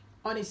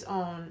on its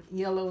own,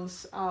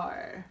 yellows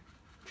are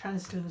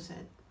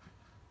translucent.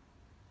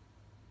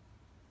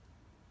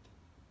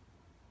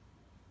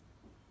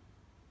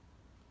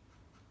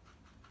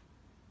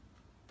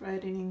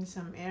 Brightening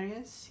some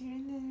areas here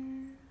and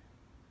there.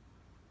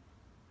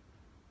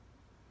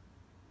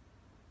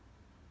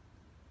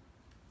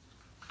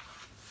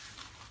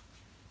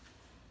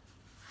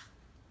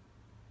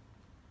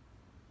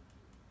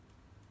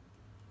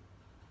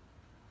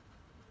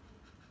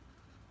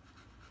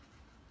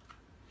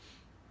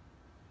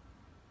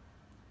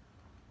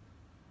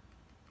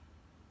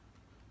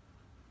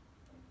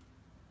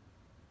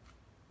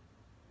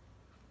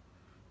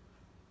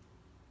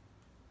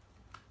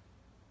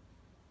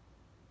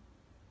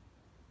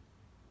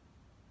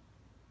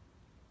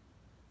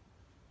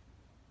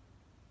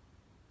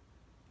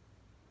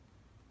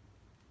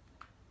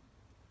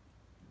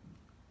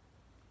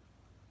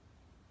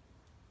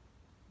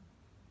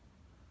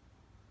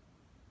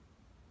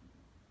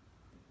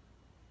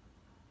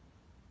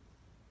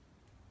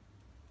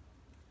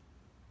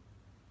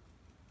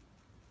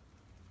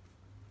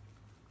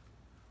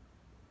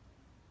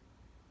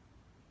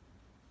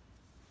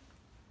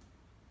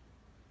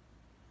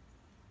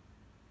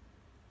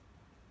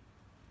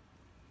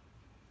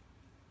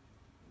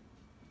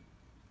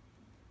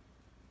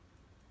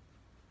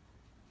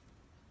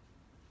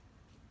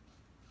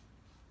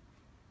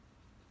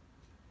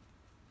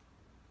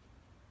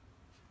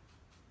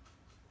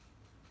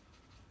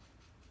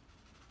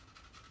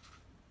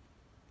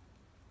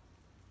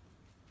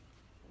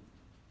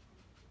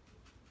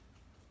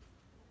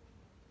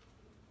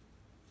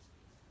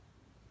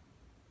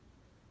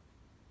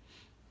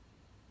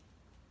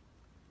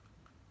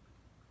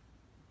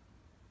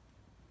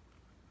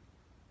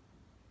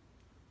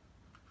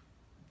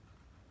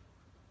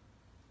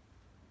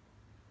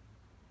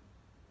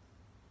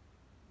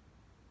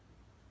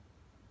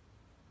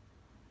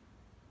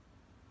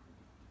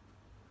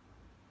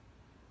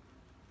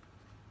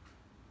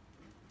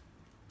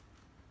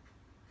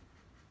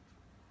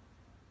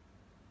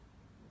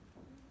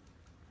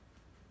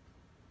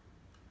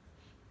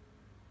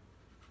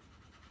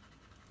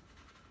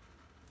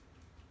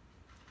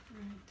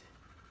 Right.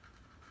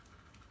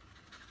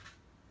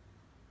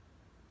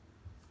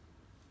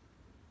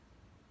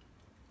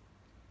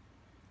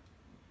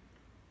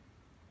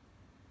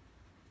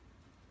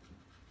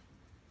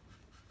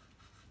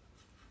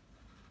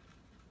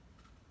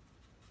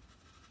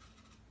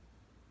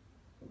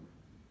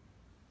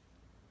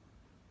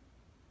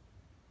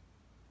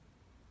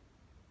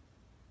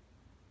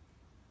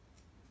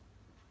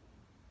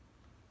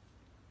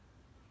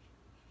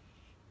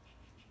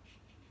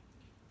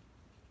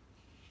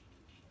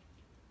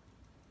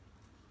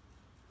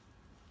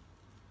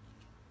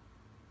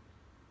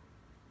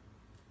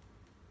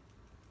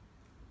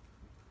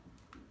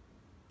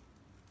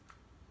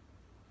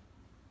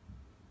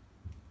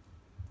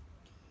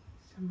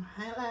 Some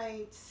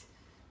highlights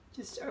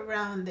just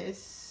around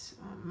this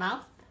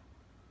mouth.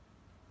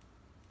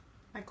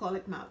 I call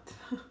it mouth.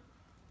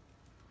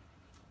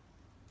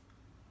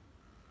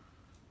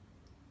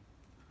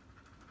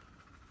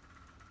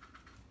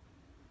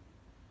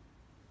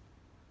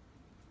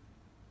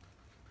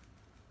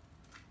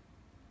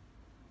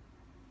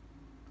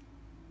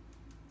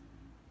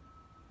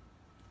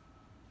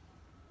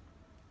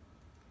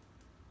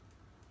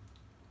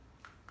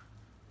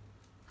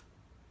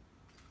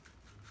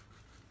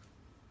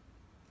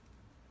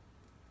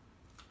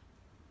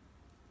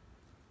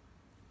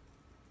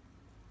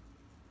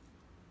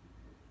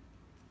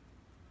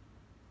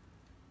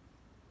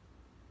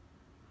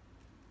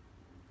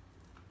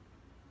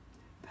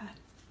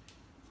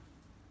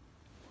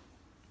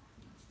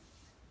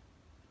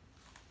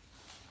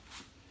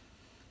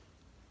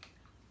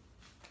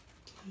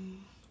 Okay.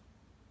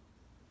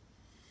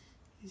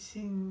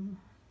 Using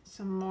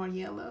some more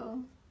yellow.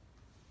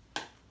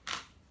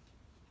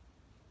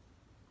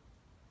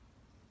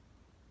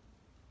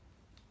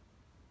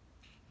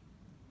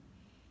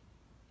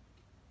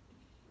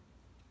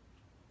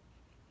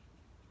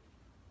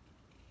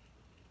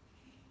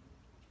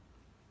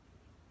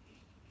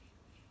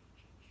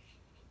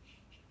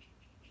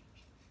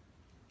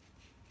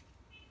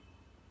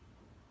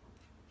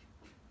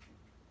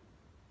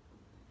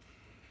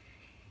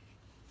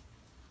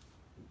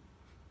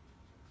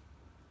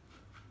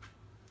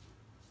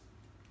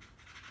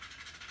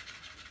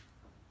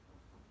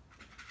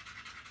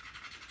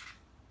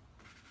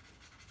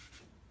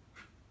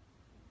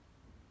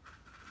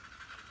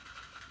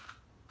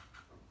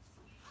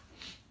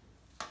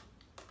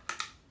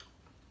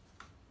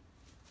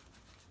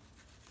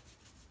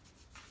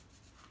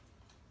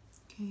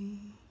 Okay.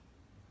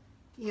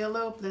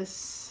 Yellow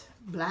plus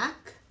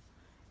black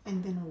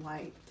and then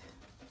white.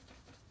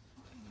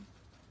 Okay.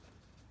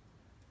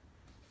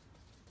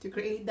 To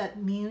create that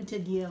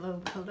muted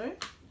yellow color,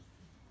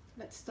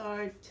 let's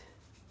start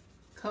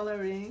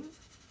coloring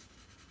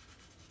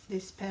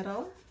this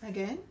petal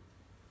again.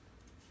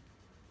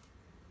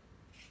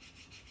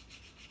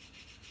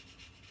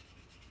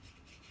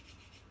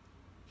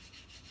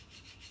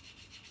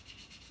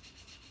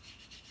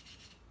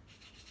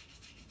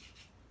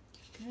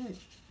 Good.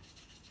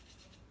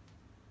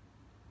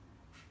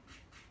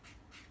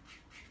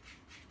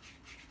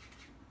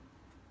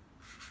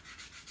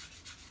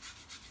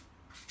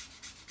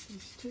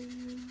 These two.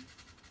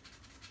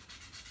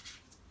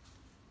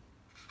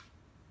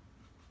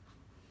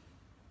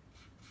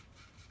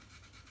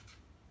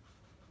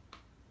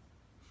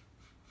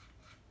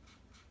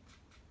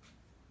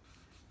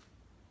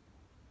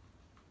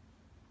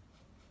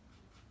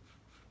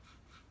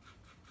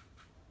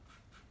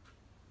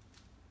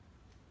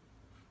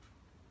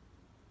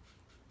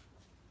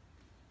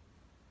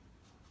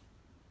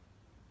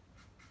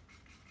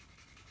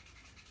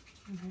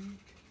 Right.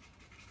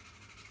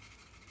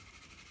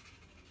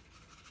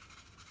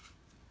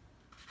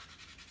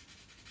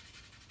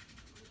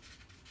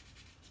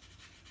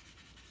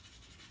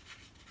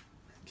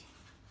 Okay.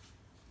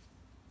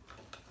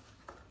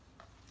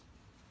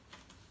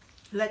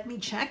 Let me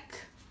check.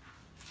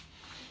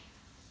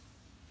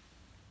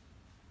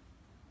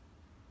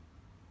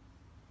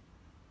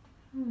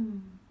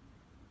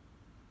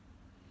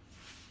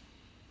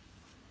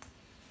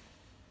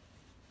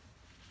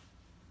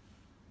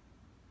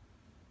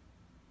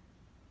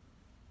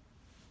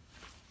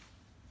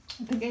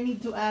 I think I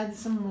need to add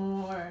some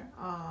more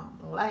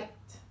light.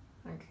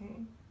 Okay.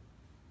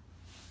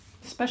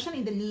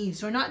 Especially the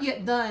leaves. We're not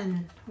yet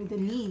done with the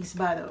leaves,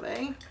 by the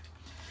way.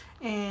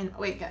 And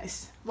wait,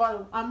 guys.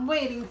 While I'm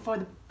waiting for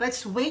the,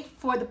 let's wait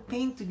for the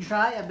paint to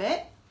dry a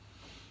bit.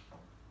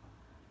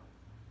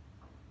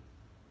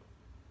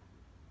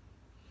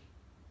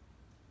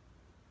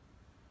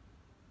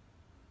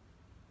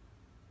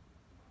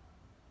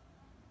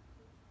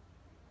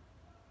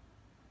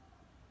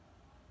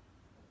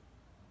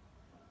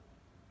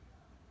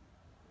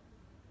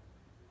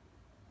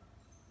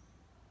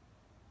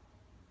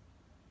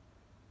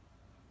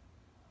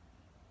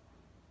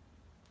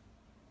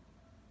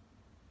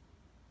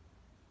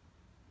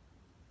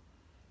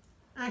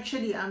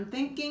 Actually, I'm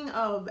thinking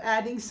of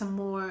adding some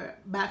more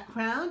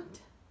background.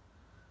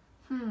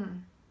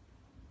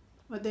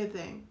 What do you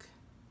think?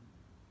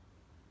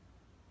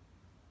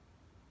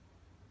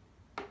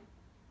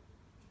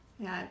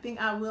 Yeah, I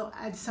think I will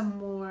add some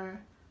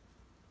more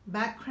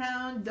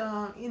background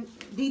in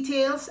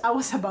details. I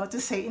was about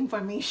to say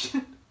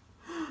information.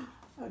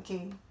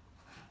 Okay.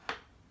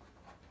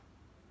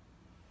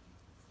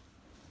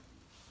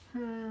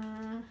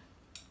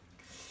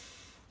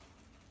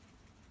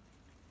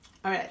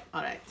 All right.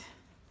 Okay.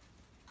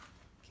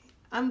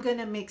 I'm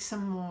gonna make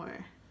some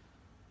more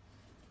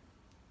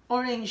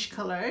orange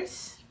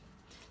colors.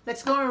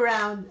 Let's go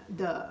around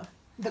the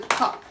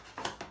cup.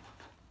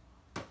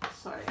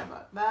 Sorry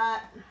about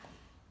that.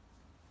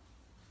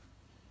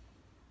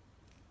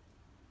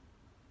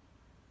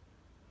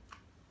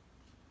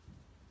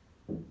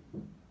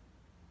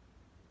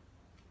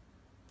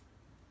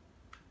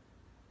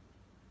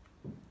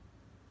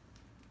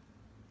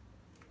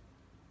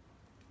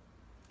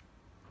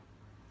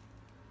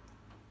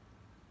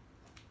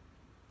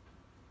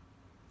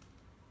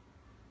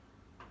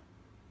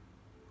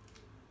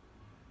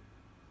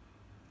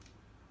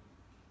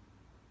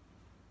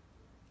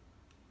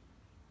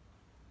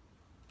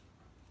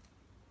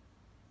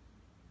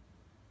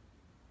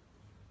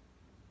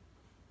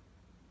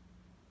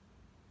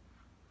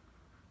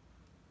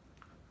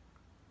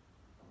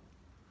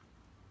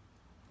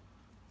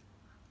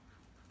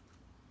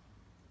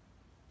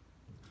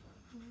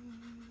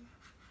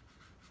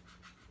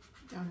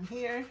 Down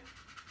here.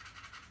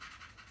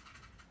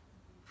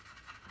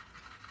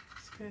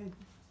 It's good.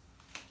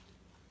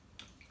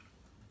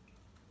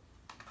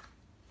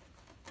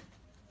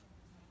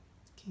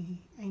 Okay,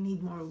 I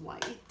need more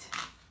white.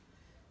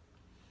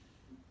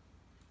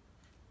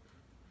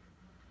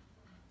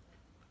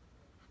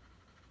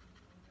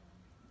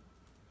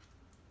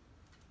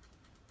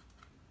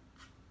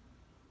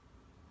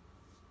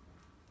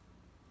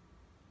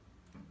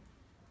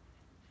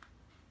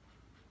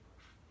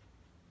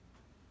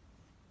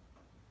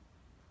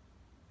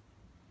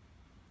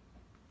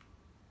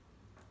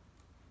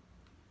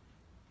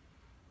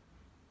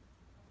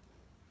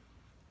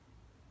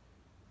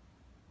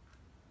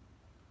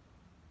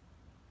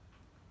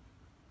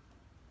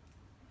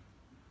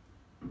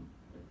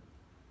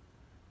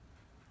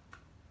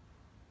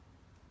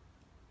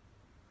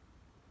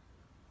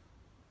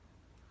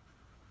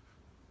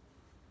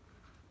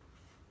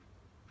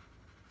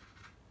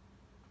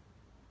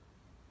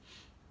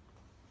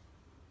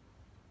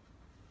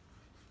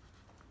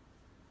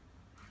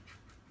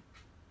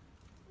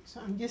 So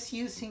I'm just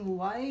using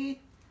white,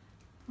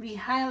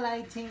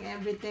 re-highlighting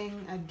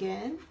everything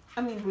again.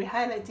 I mean,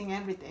 re-highlighting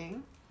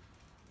everything.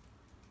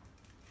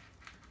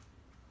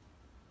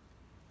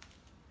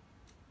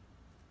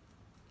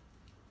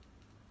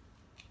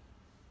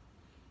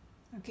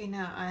 Okay,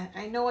 now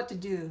I know what to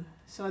do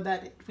so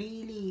that it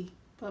really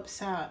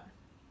pops out.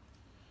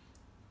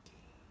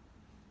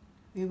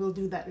 We will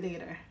do that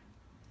later.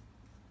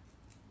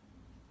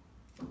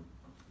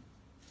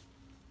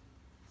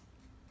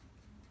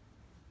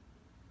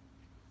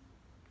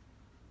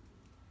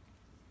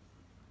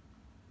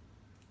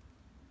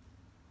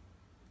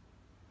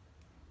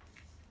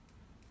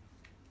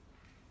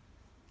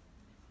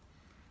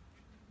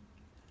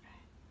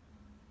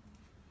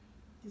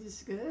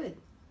 This is good.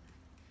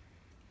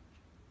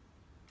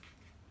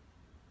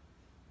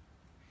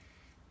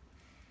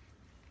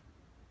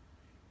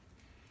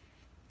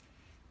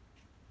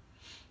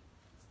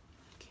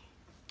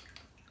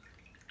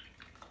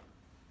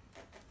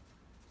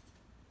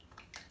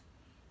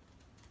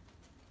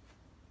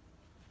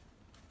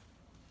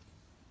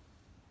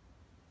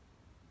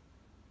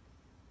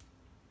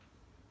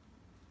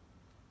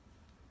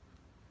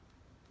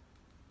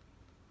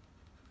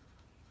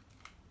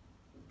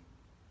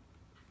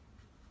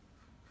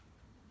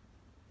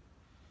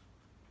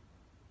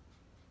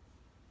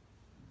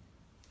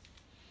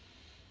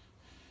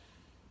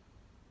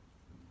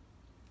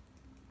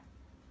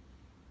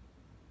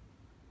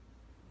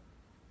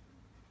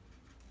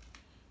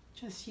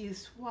 Just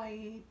use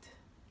white.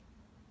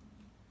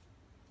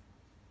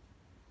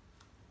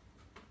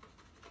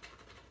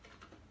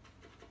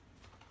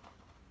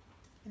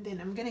 And then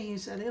I'm gonna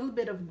use a little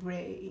bit of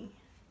gray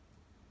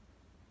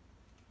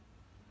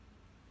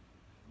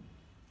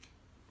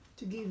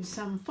to give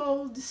some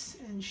folds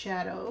and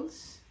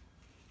shadows.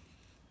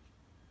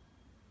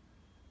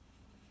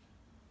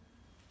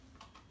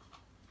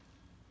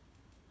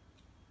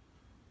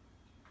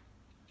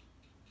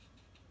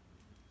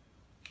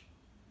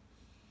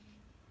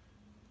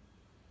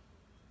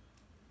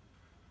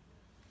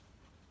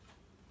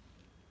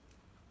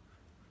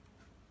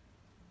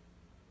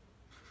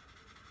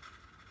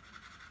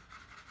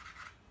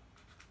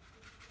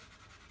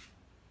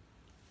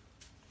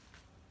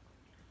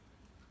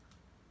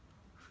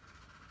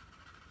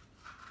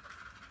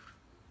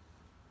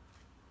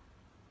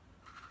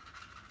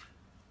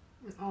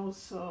 And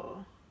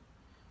also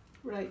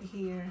right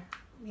here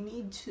we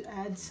need to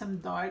add some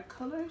dark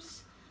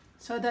colors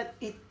so that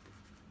it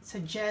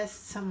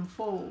suggests some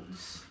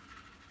folds.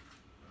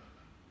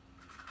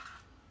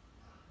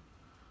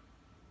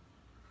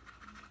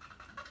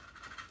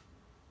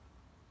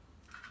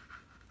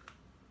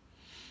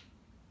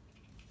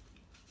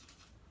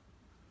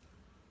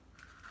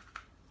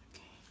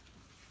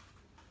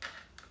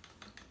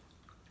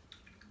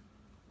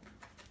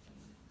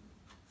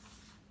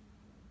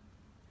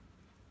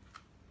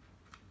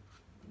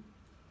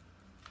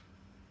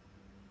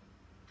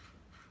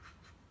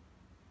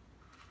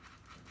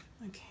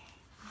 Okay,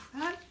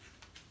 that.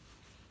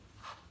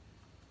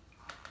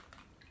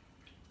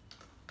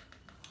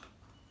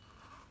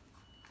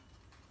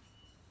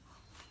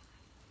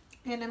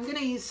 And I'm gonna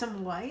use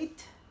some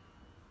white.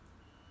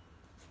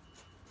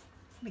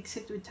 Mix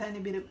it with a tiny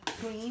bit of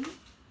green.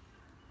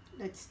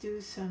 Let's do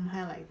some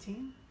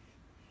highlighting.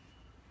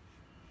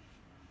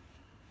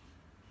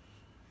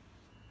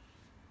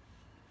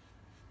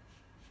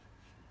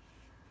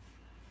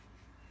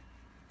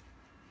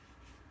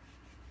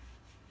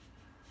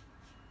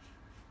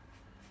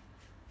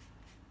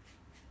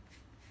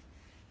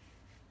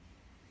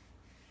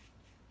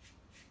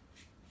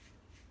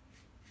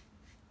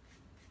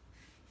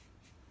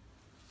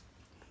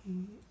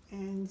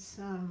 And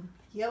some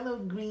yellow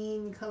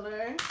green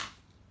color.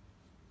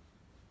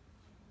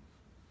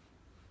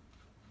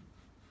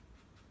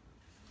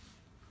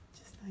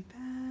 Just like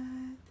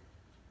that.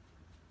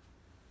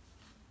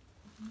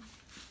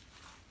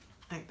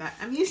 Like that.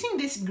 I'm using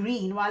this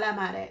green while I'm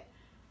at it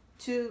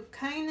to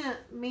kind of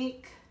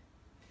make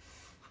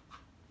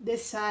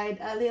this side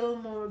a little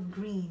more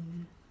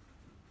green.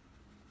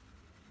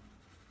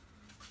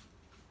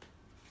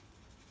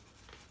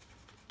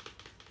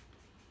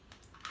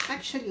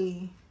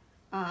 Actually,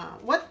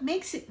 what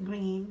makes it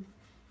green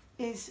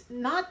is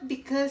not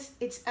because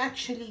it's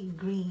actually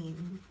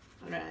green,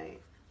 right?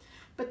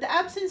 But the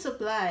absence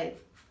of light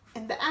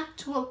and the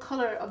actual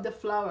color of the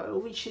flower,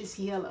 which is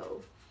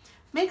yellow,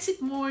 makes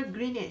it more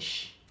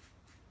greenish.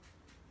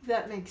 If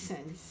that makes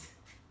sense.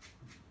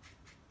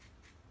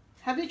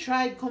 Have you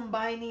tried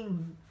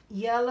combining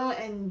yellow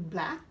and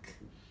black?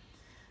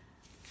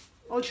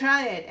 Well,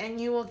 try it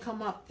and you will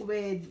come up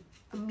with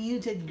a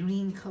muted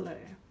green color.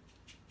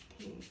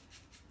 Okay.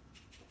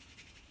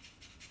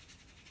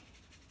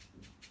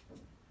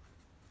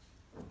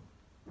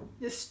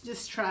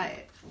 Just try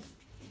it.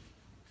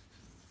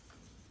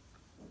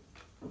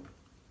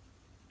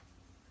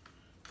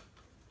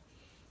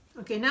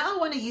 Okay, now I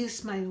want to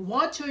use my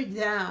watered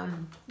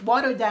down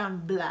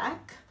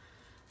black,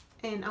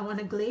 and I want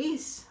to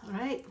glaze, all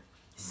right,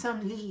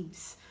 some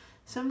leaves.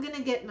 So I'm gonna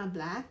get my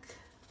black.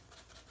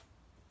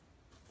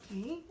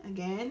 Okay,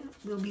 again,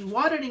 we'll be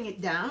watering it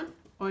down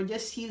or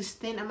just use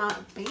thin amount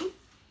of paint.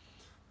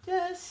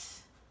 Just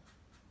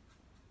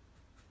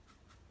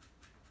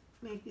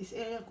make this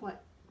area quite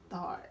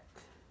dark.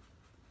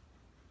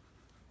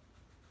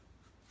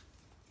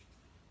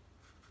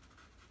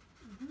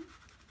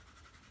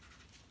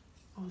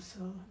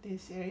 Also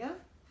this area.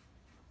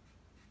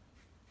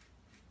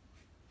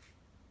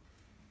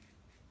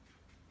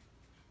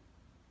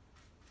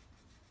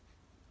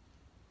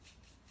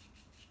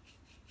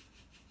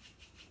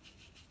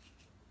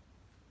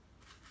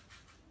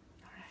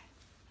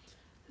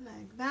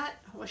 Like that.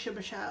 Wash your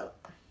brush out.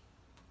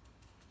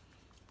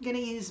 I'm gonna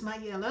use my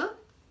yellow,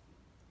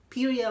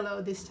 pure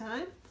yellow this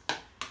time,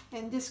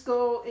 and just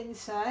go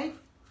inside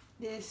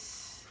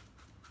this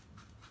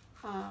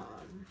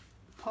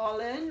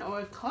pollen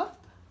or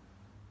cup.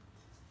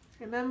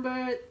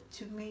 Remember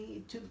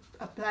to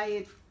apply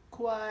it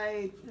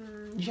quite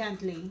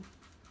gently.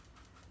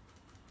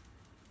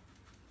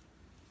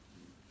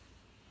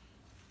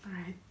 All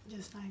right,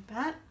 just like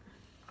that.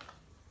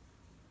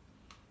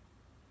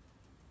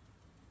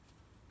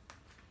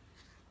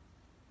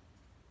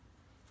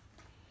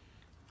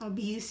 I'll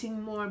be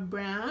using more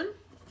brown,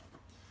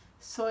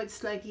 so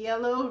it's like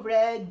yellow,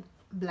 red,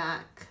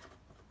 black,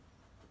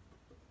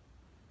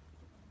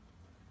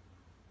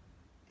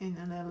 and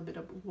a little bit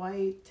of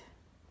white.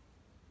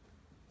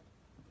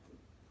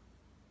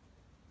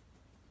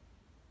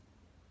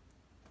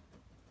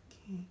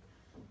 Okay.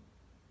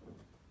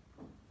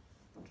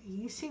 Okay,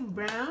 using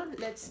brown,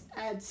 let's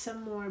add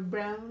some more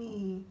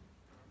brownie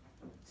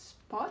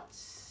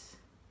spots.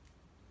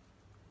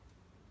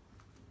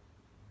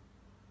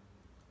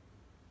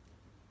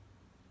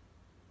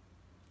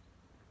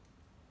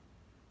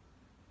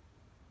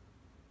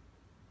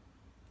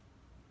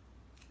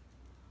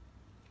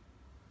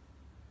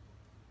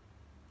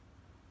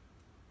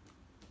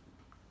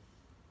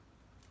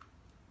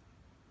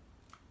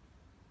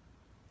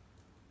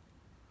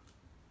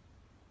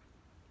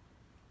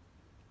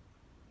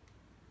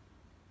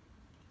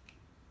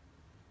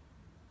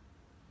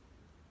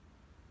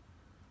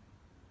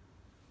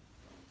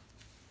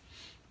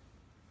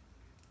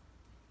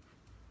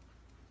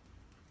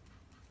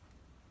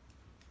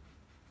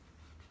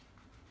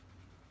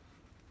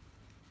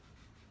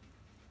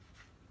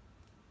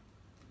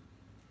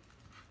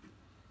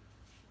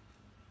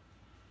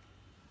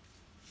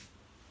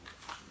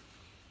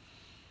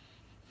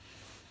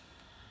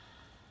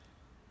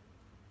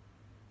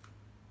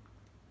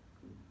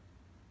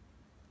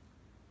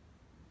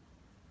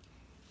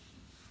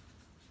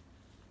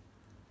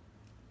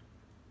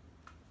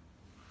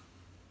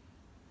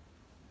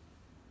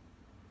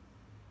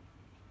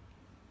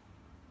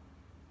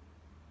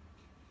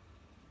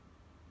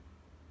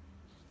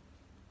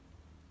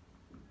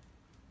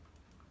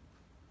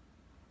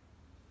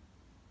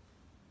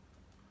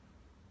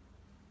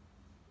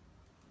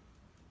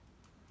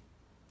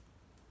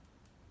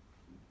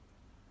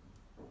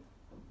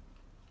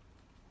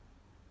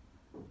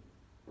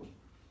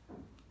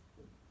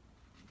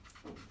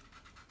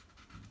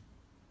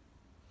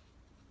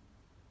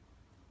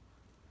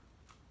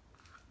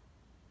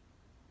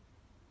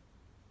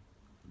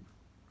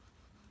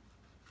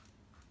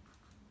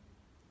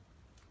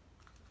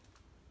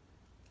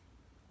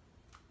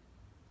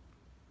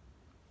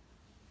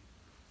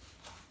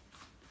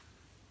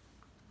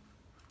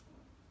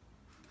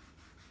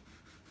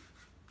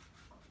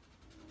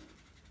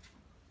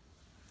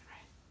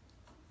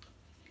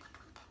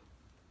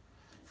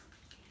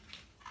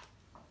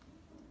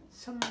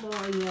 Some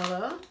more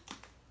yellow.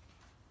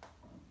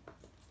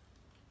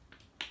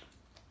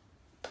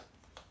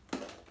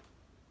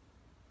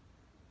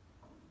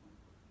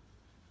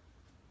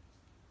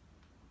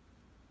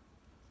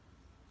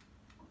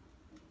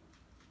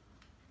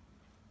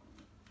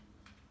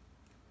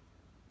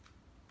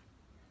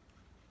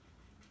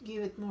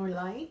 Give it more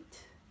light.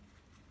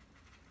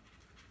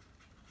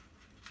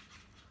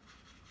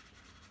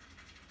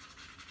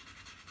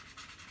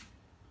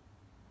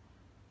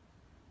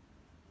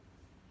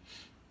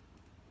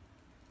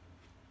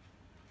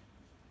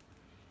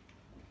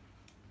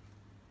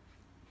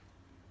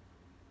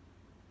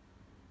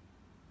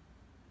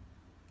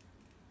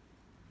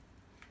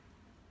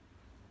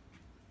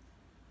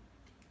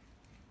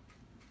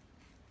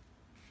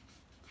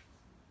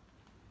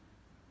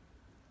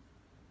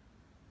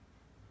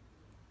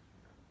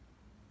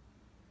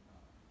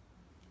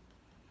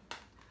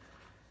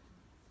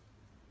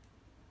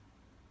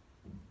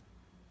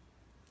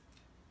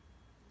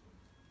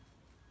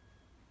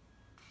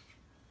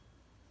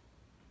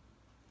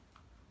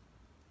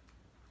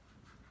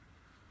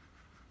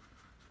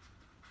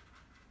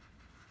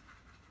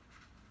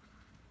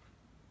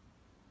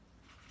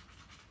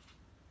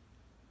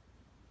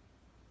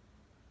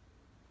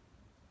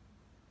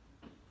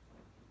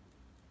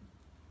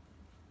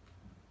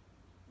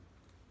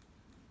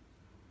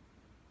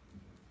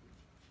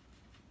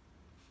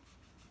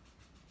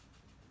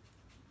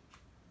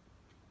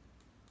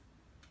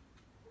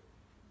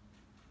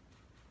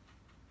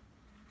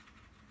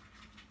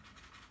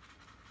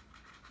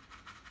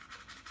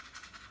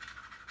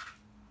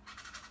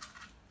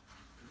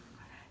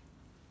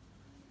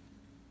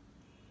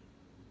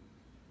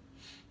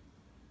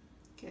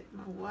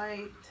 my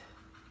white.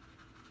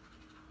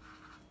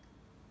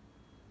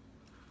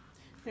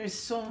 There's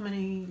so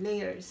many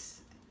layers.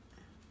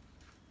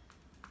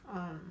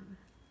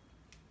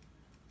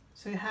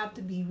 So you have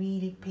to be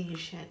really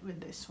patient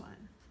with this one.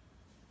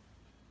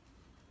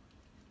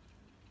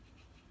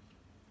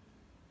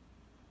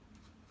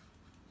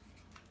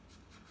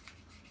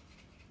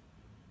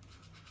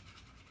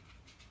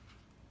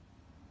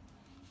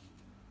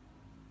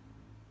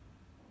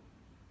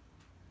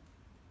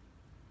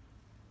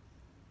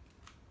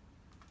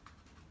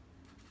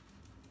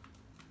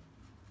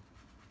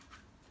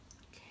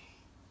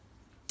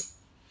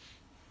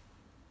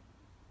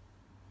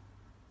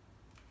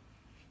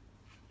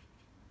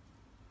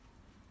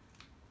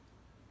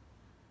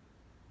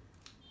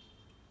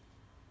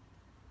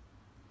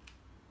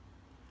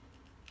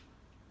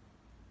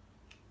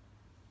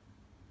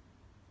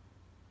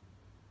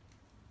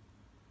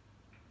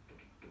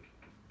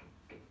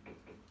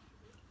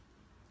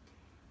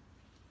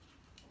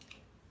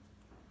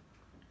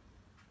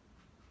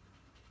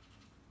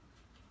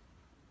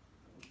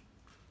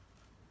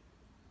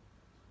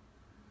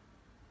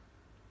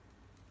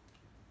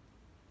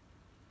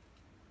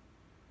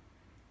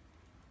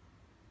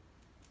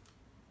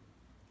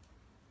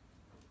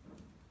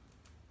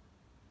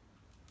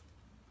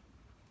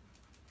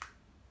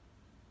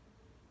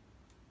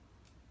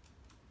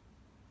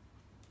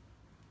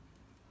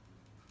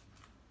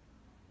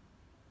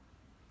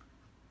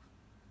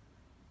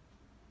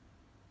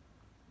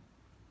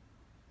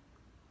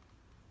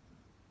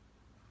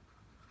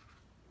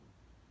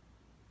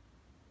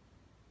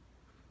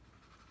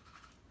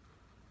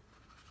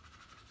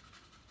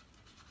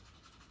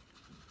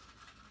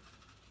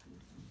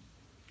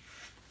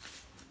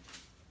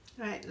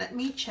 Right, let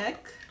me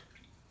check.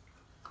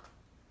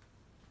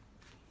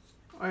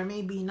 Or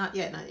maybe not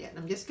yet, not yet.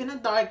 I'm just gonna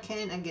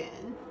darken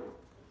again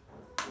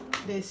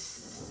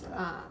this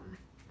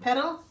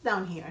petal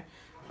down here,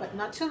 but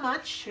not too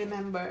much.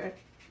 Remember,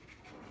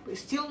 we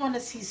still want to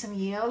see some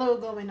yellow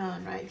going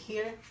on right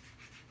here.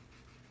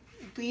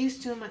 If we use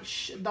too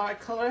much dark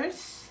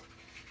colors,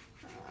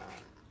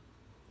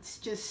 it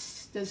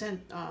just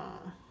doesn't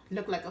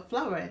look like a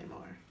flower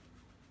anymore.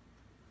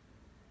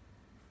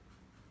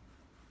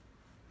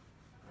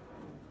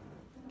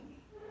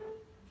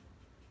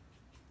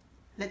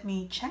 Let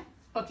me check.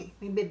 Okay,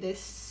 maybe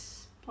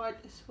this part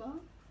as well.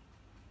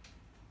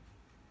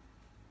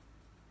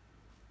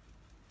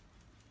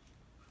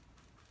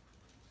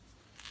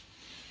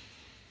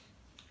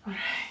 All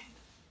right.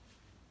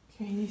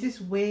 Okay, this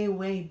is way,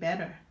 way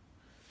better.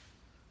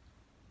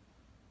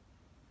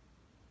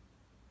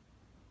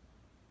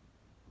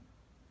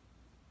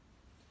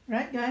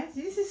 Right, guys,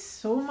 this is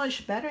so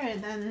much better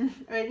than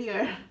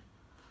earlier.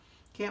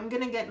 Okay, I'm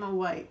gonna get my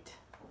white.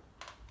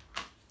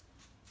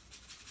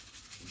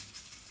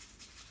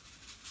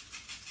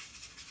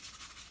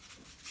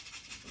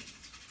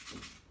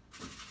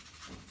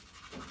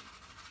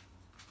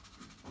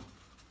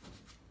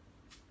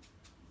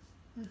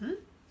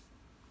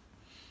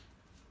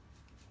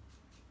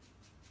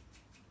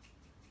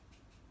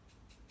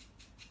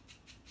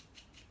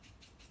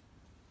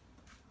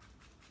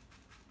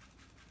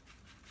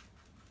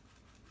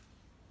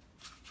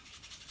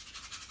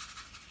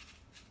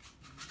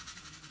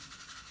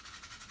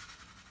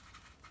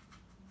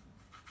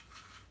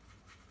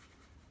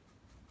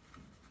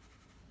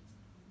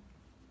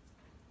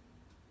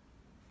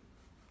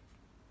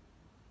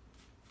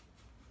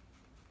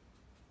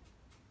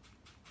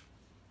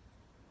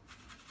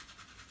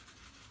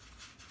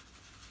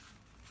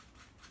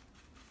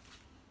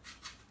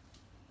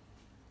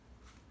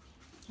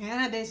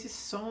 Yeah, this is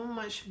so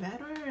much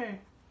better.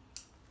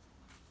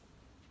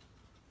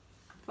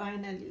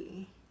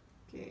 Finally.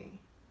 Okay.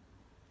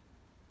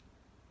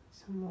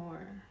 Some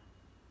more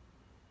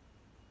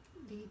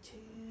details.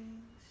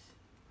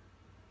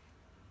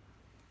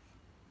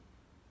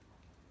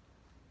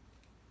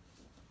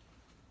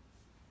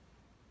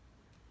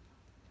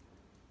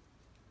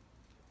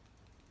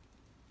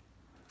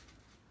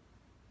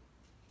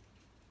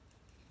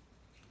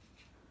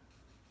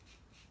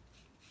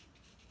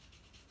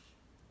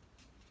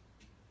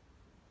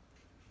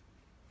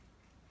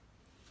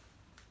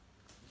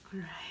 All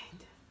right.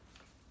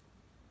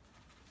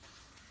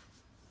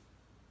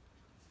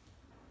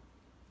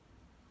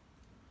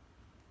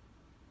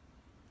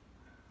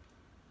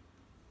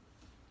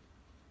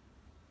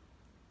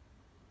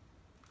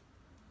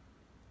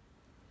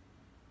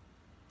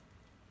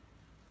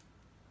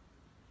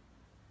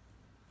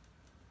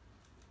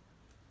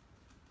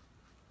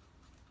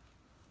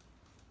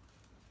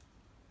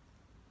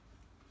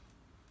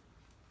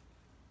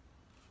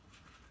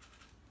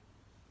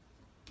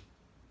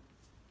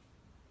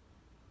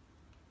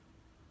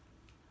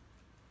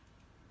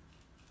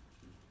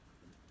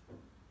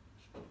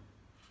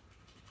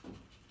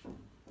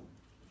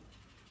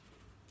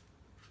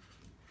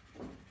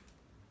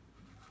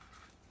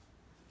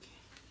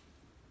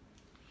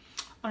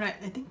 All right,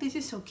 I think this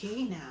is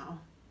okay now.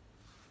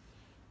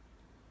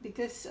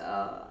 Because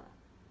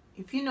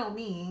if you know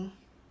me,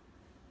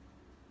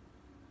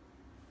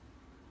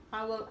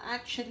 I will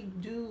actually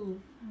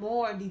do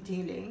more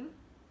detailing.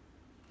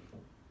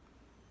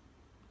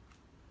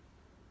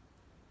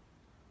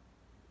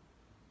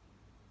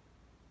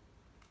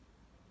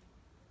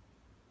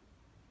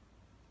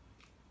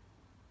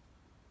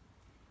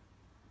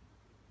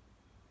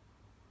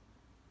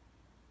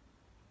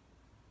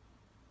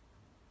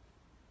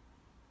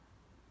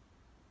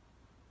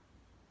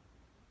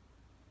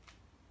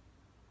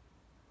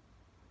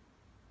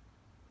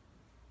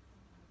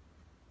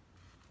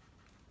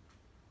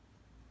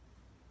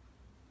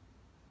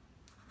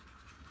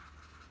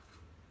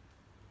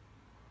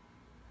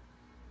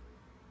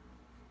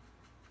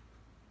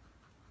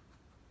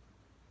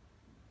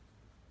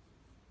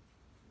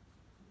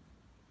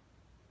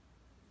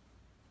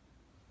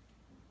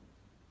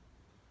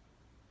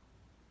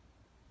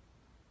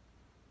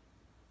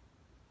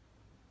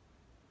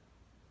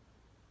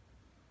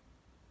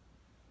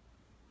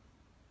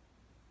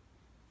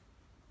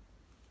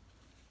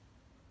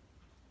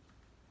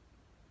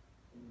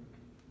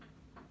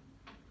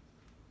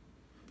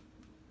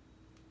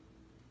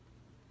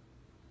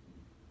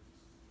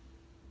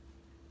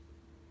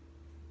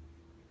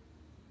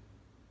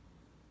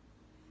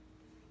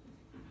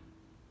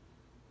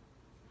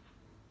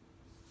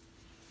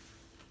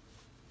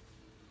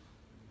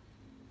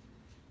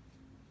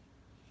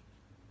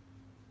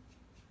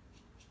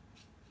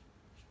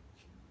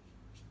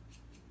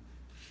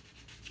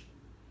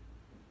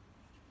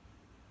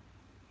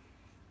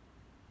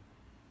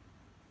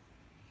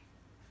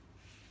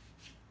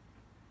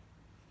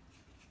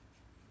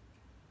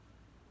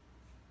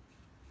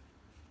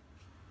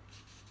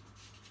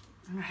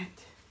 All right.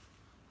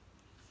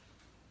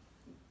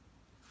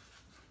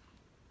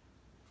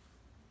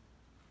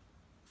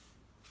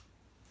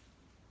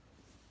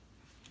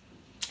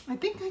 I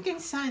think I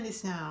can sign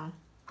this now.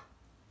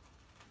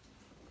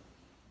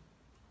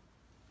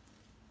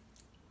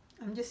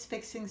 I'm just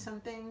fixing some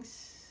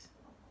things.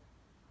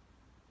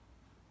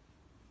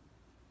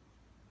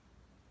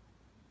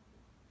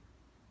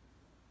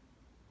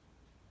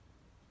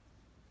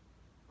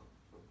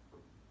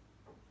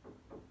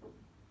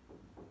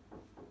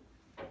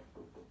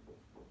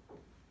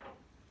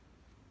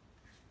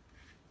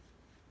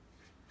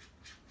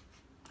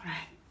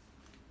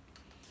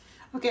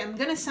 Okay, I'm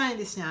gonna sign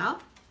this now.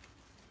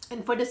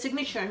 And for the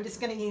signature, I'm just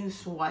gonna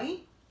use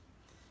white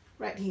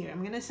right here.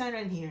 I'm gonna sign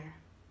right here.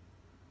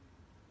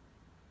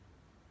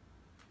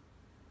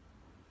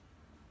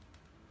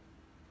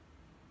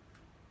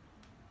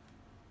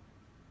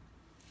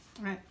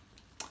 All right,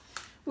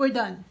 we're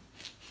done.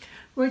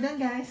 We're done,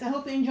 guys. I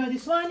hope you enjoyed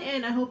this one,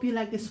 and I hope you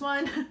like this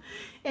one.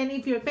 And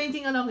if you're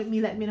painting along with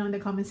me, let me know in the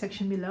comment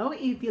section below.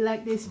 If you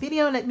like this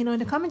video, let me know in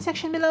the comment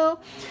section below.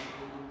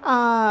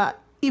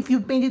 If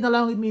you've painted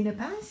along with me in the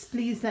past,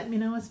 please let me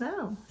know as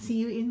well. See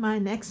you in my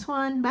next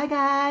one. Bye,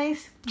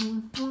 guys.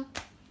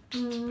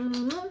 Love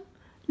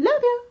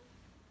you.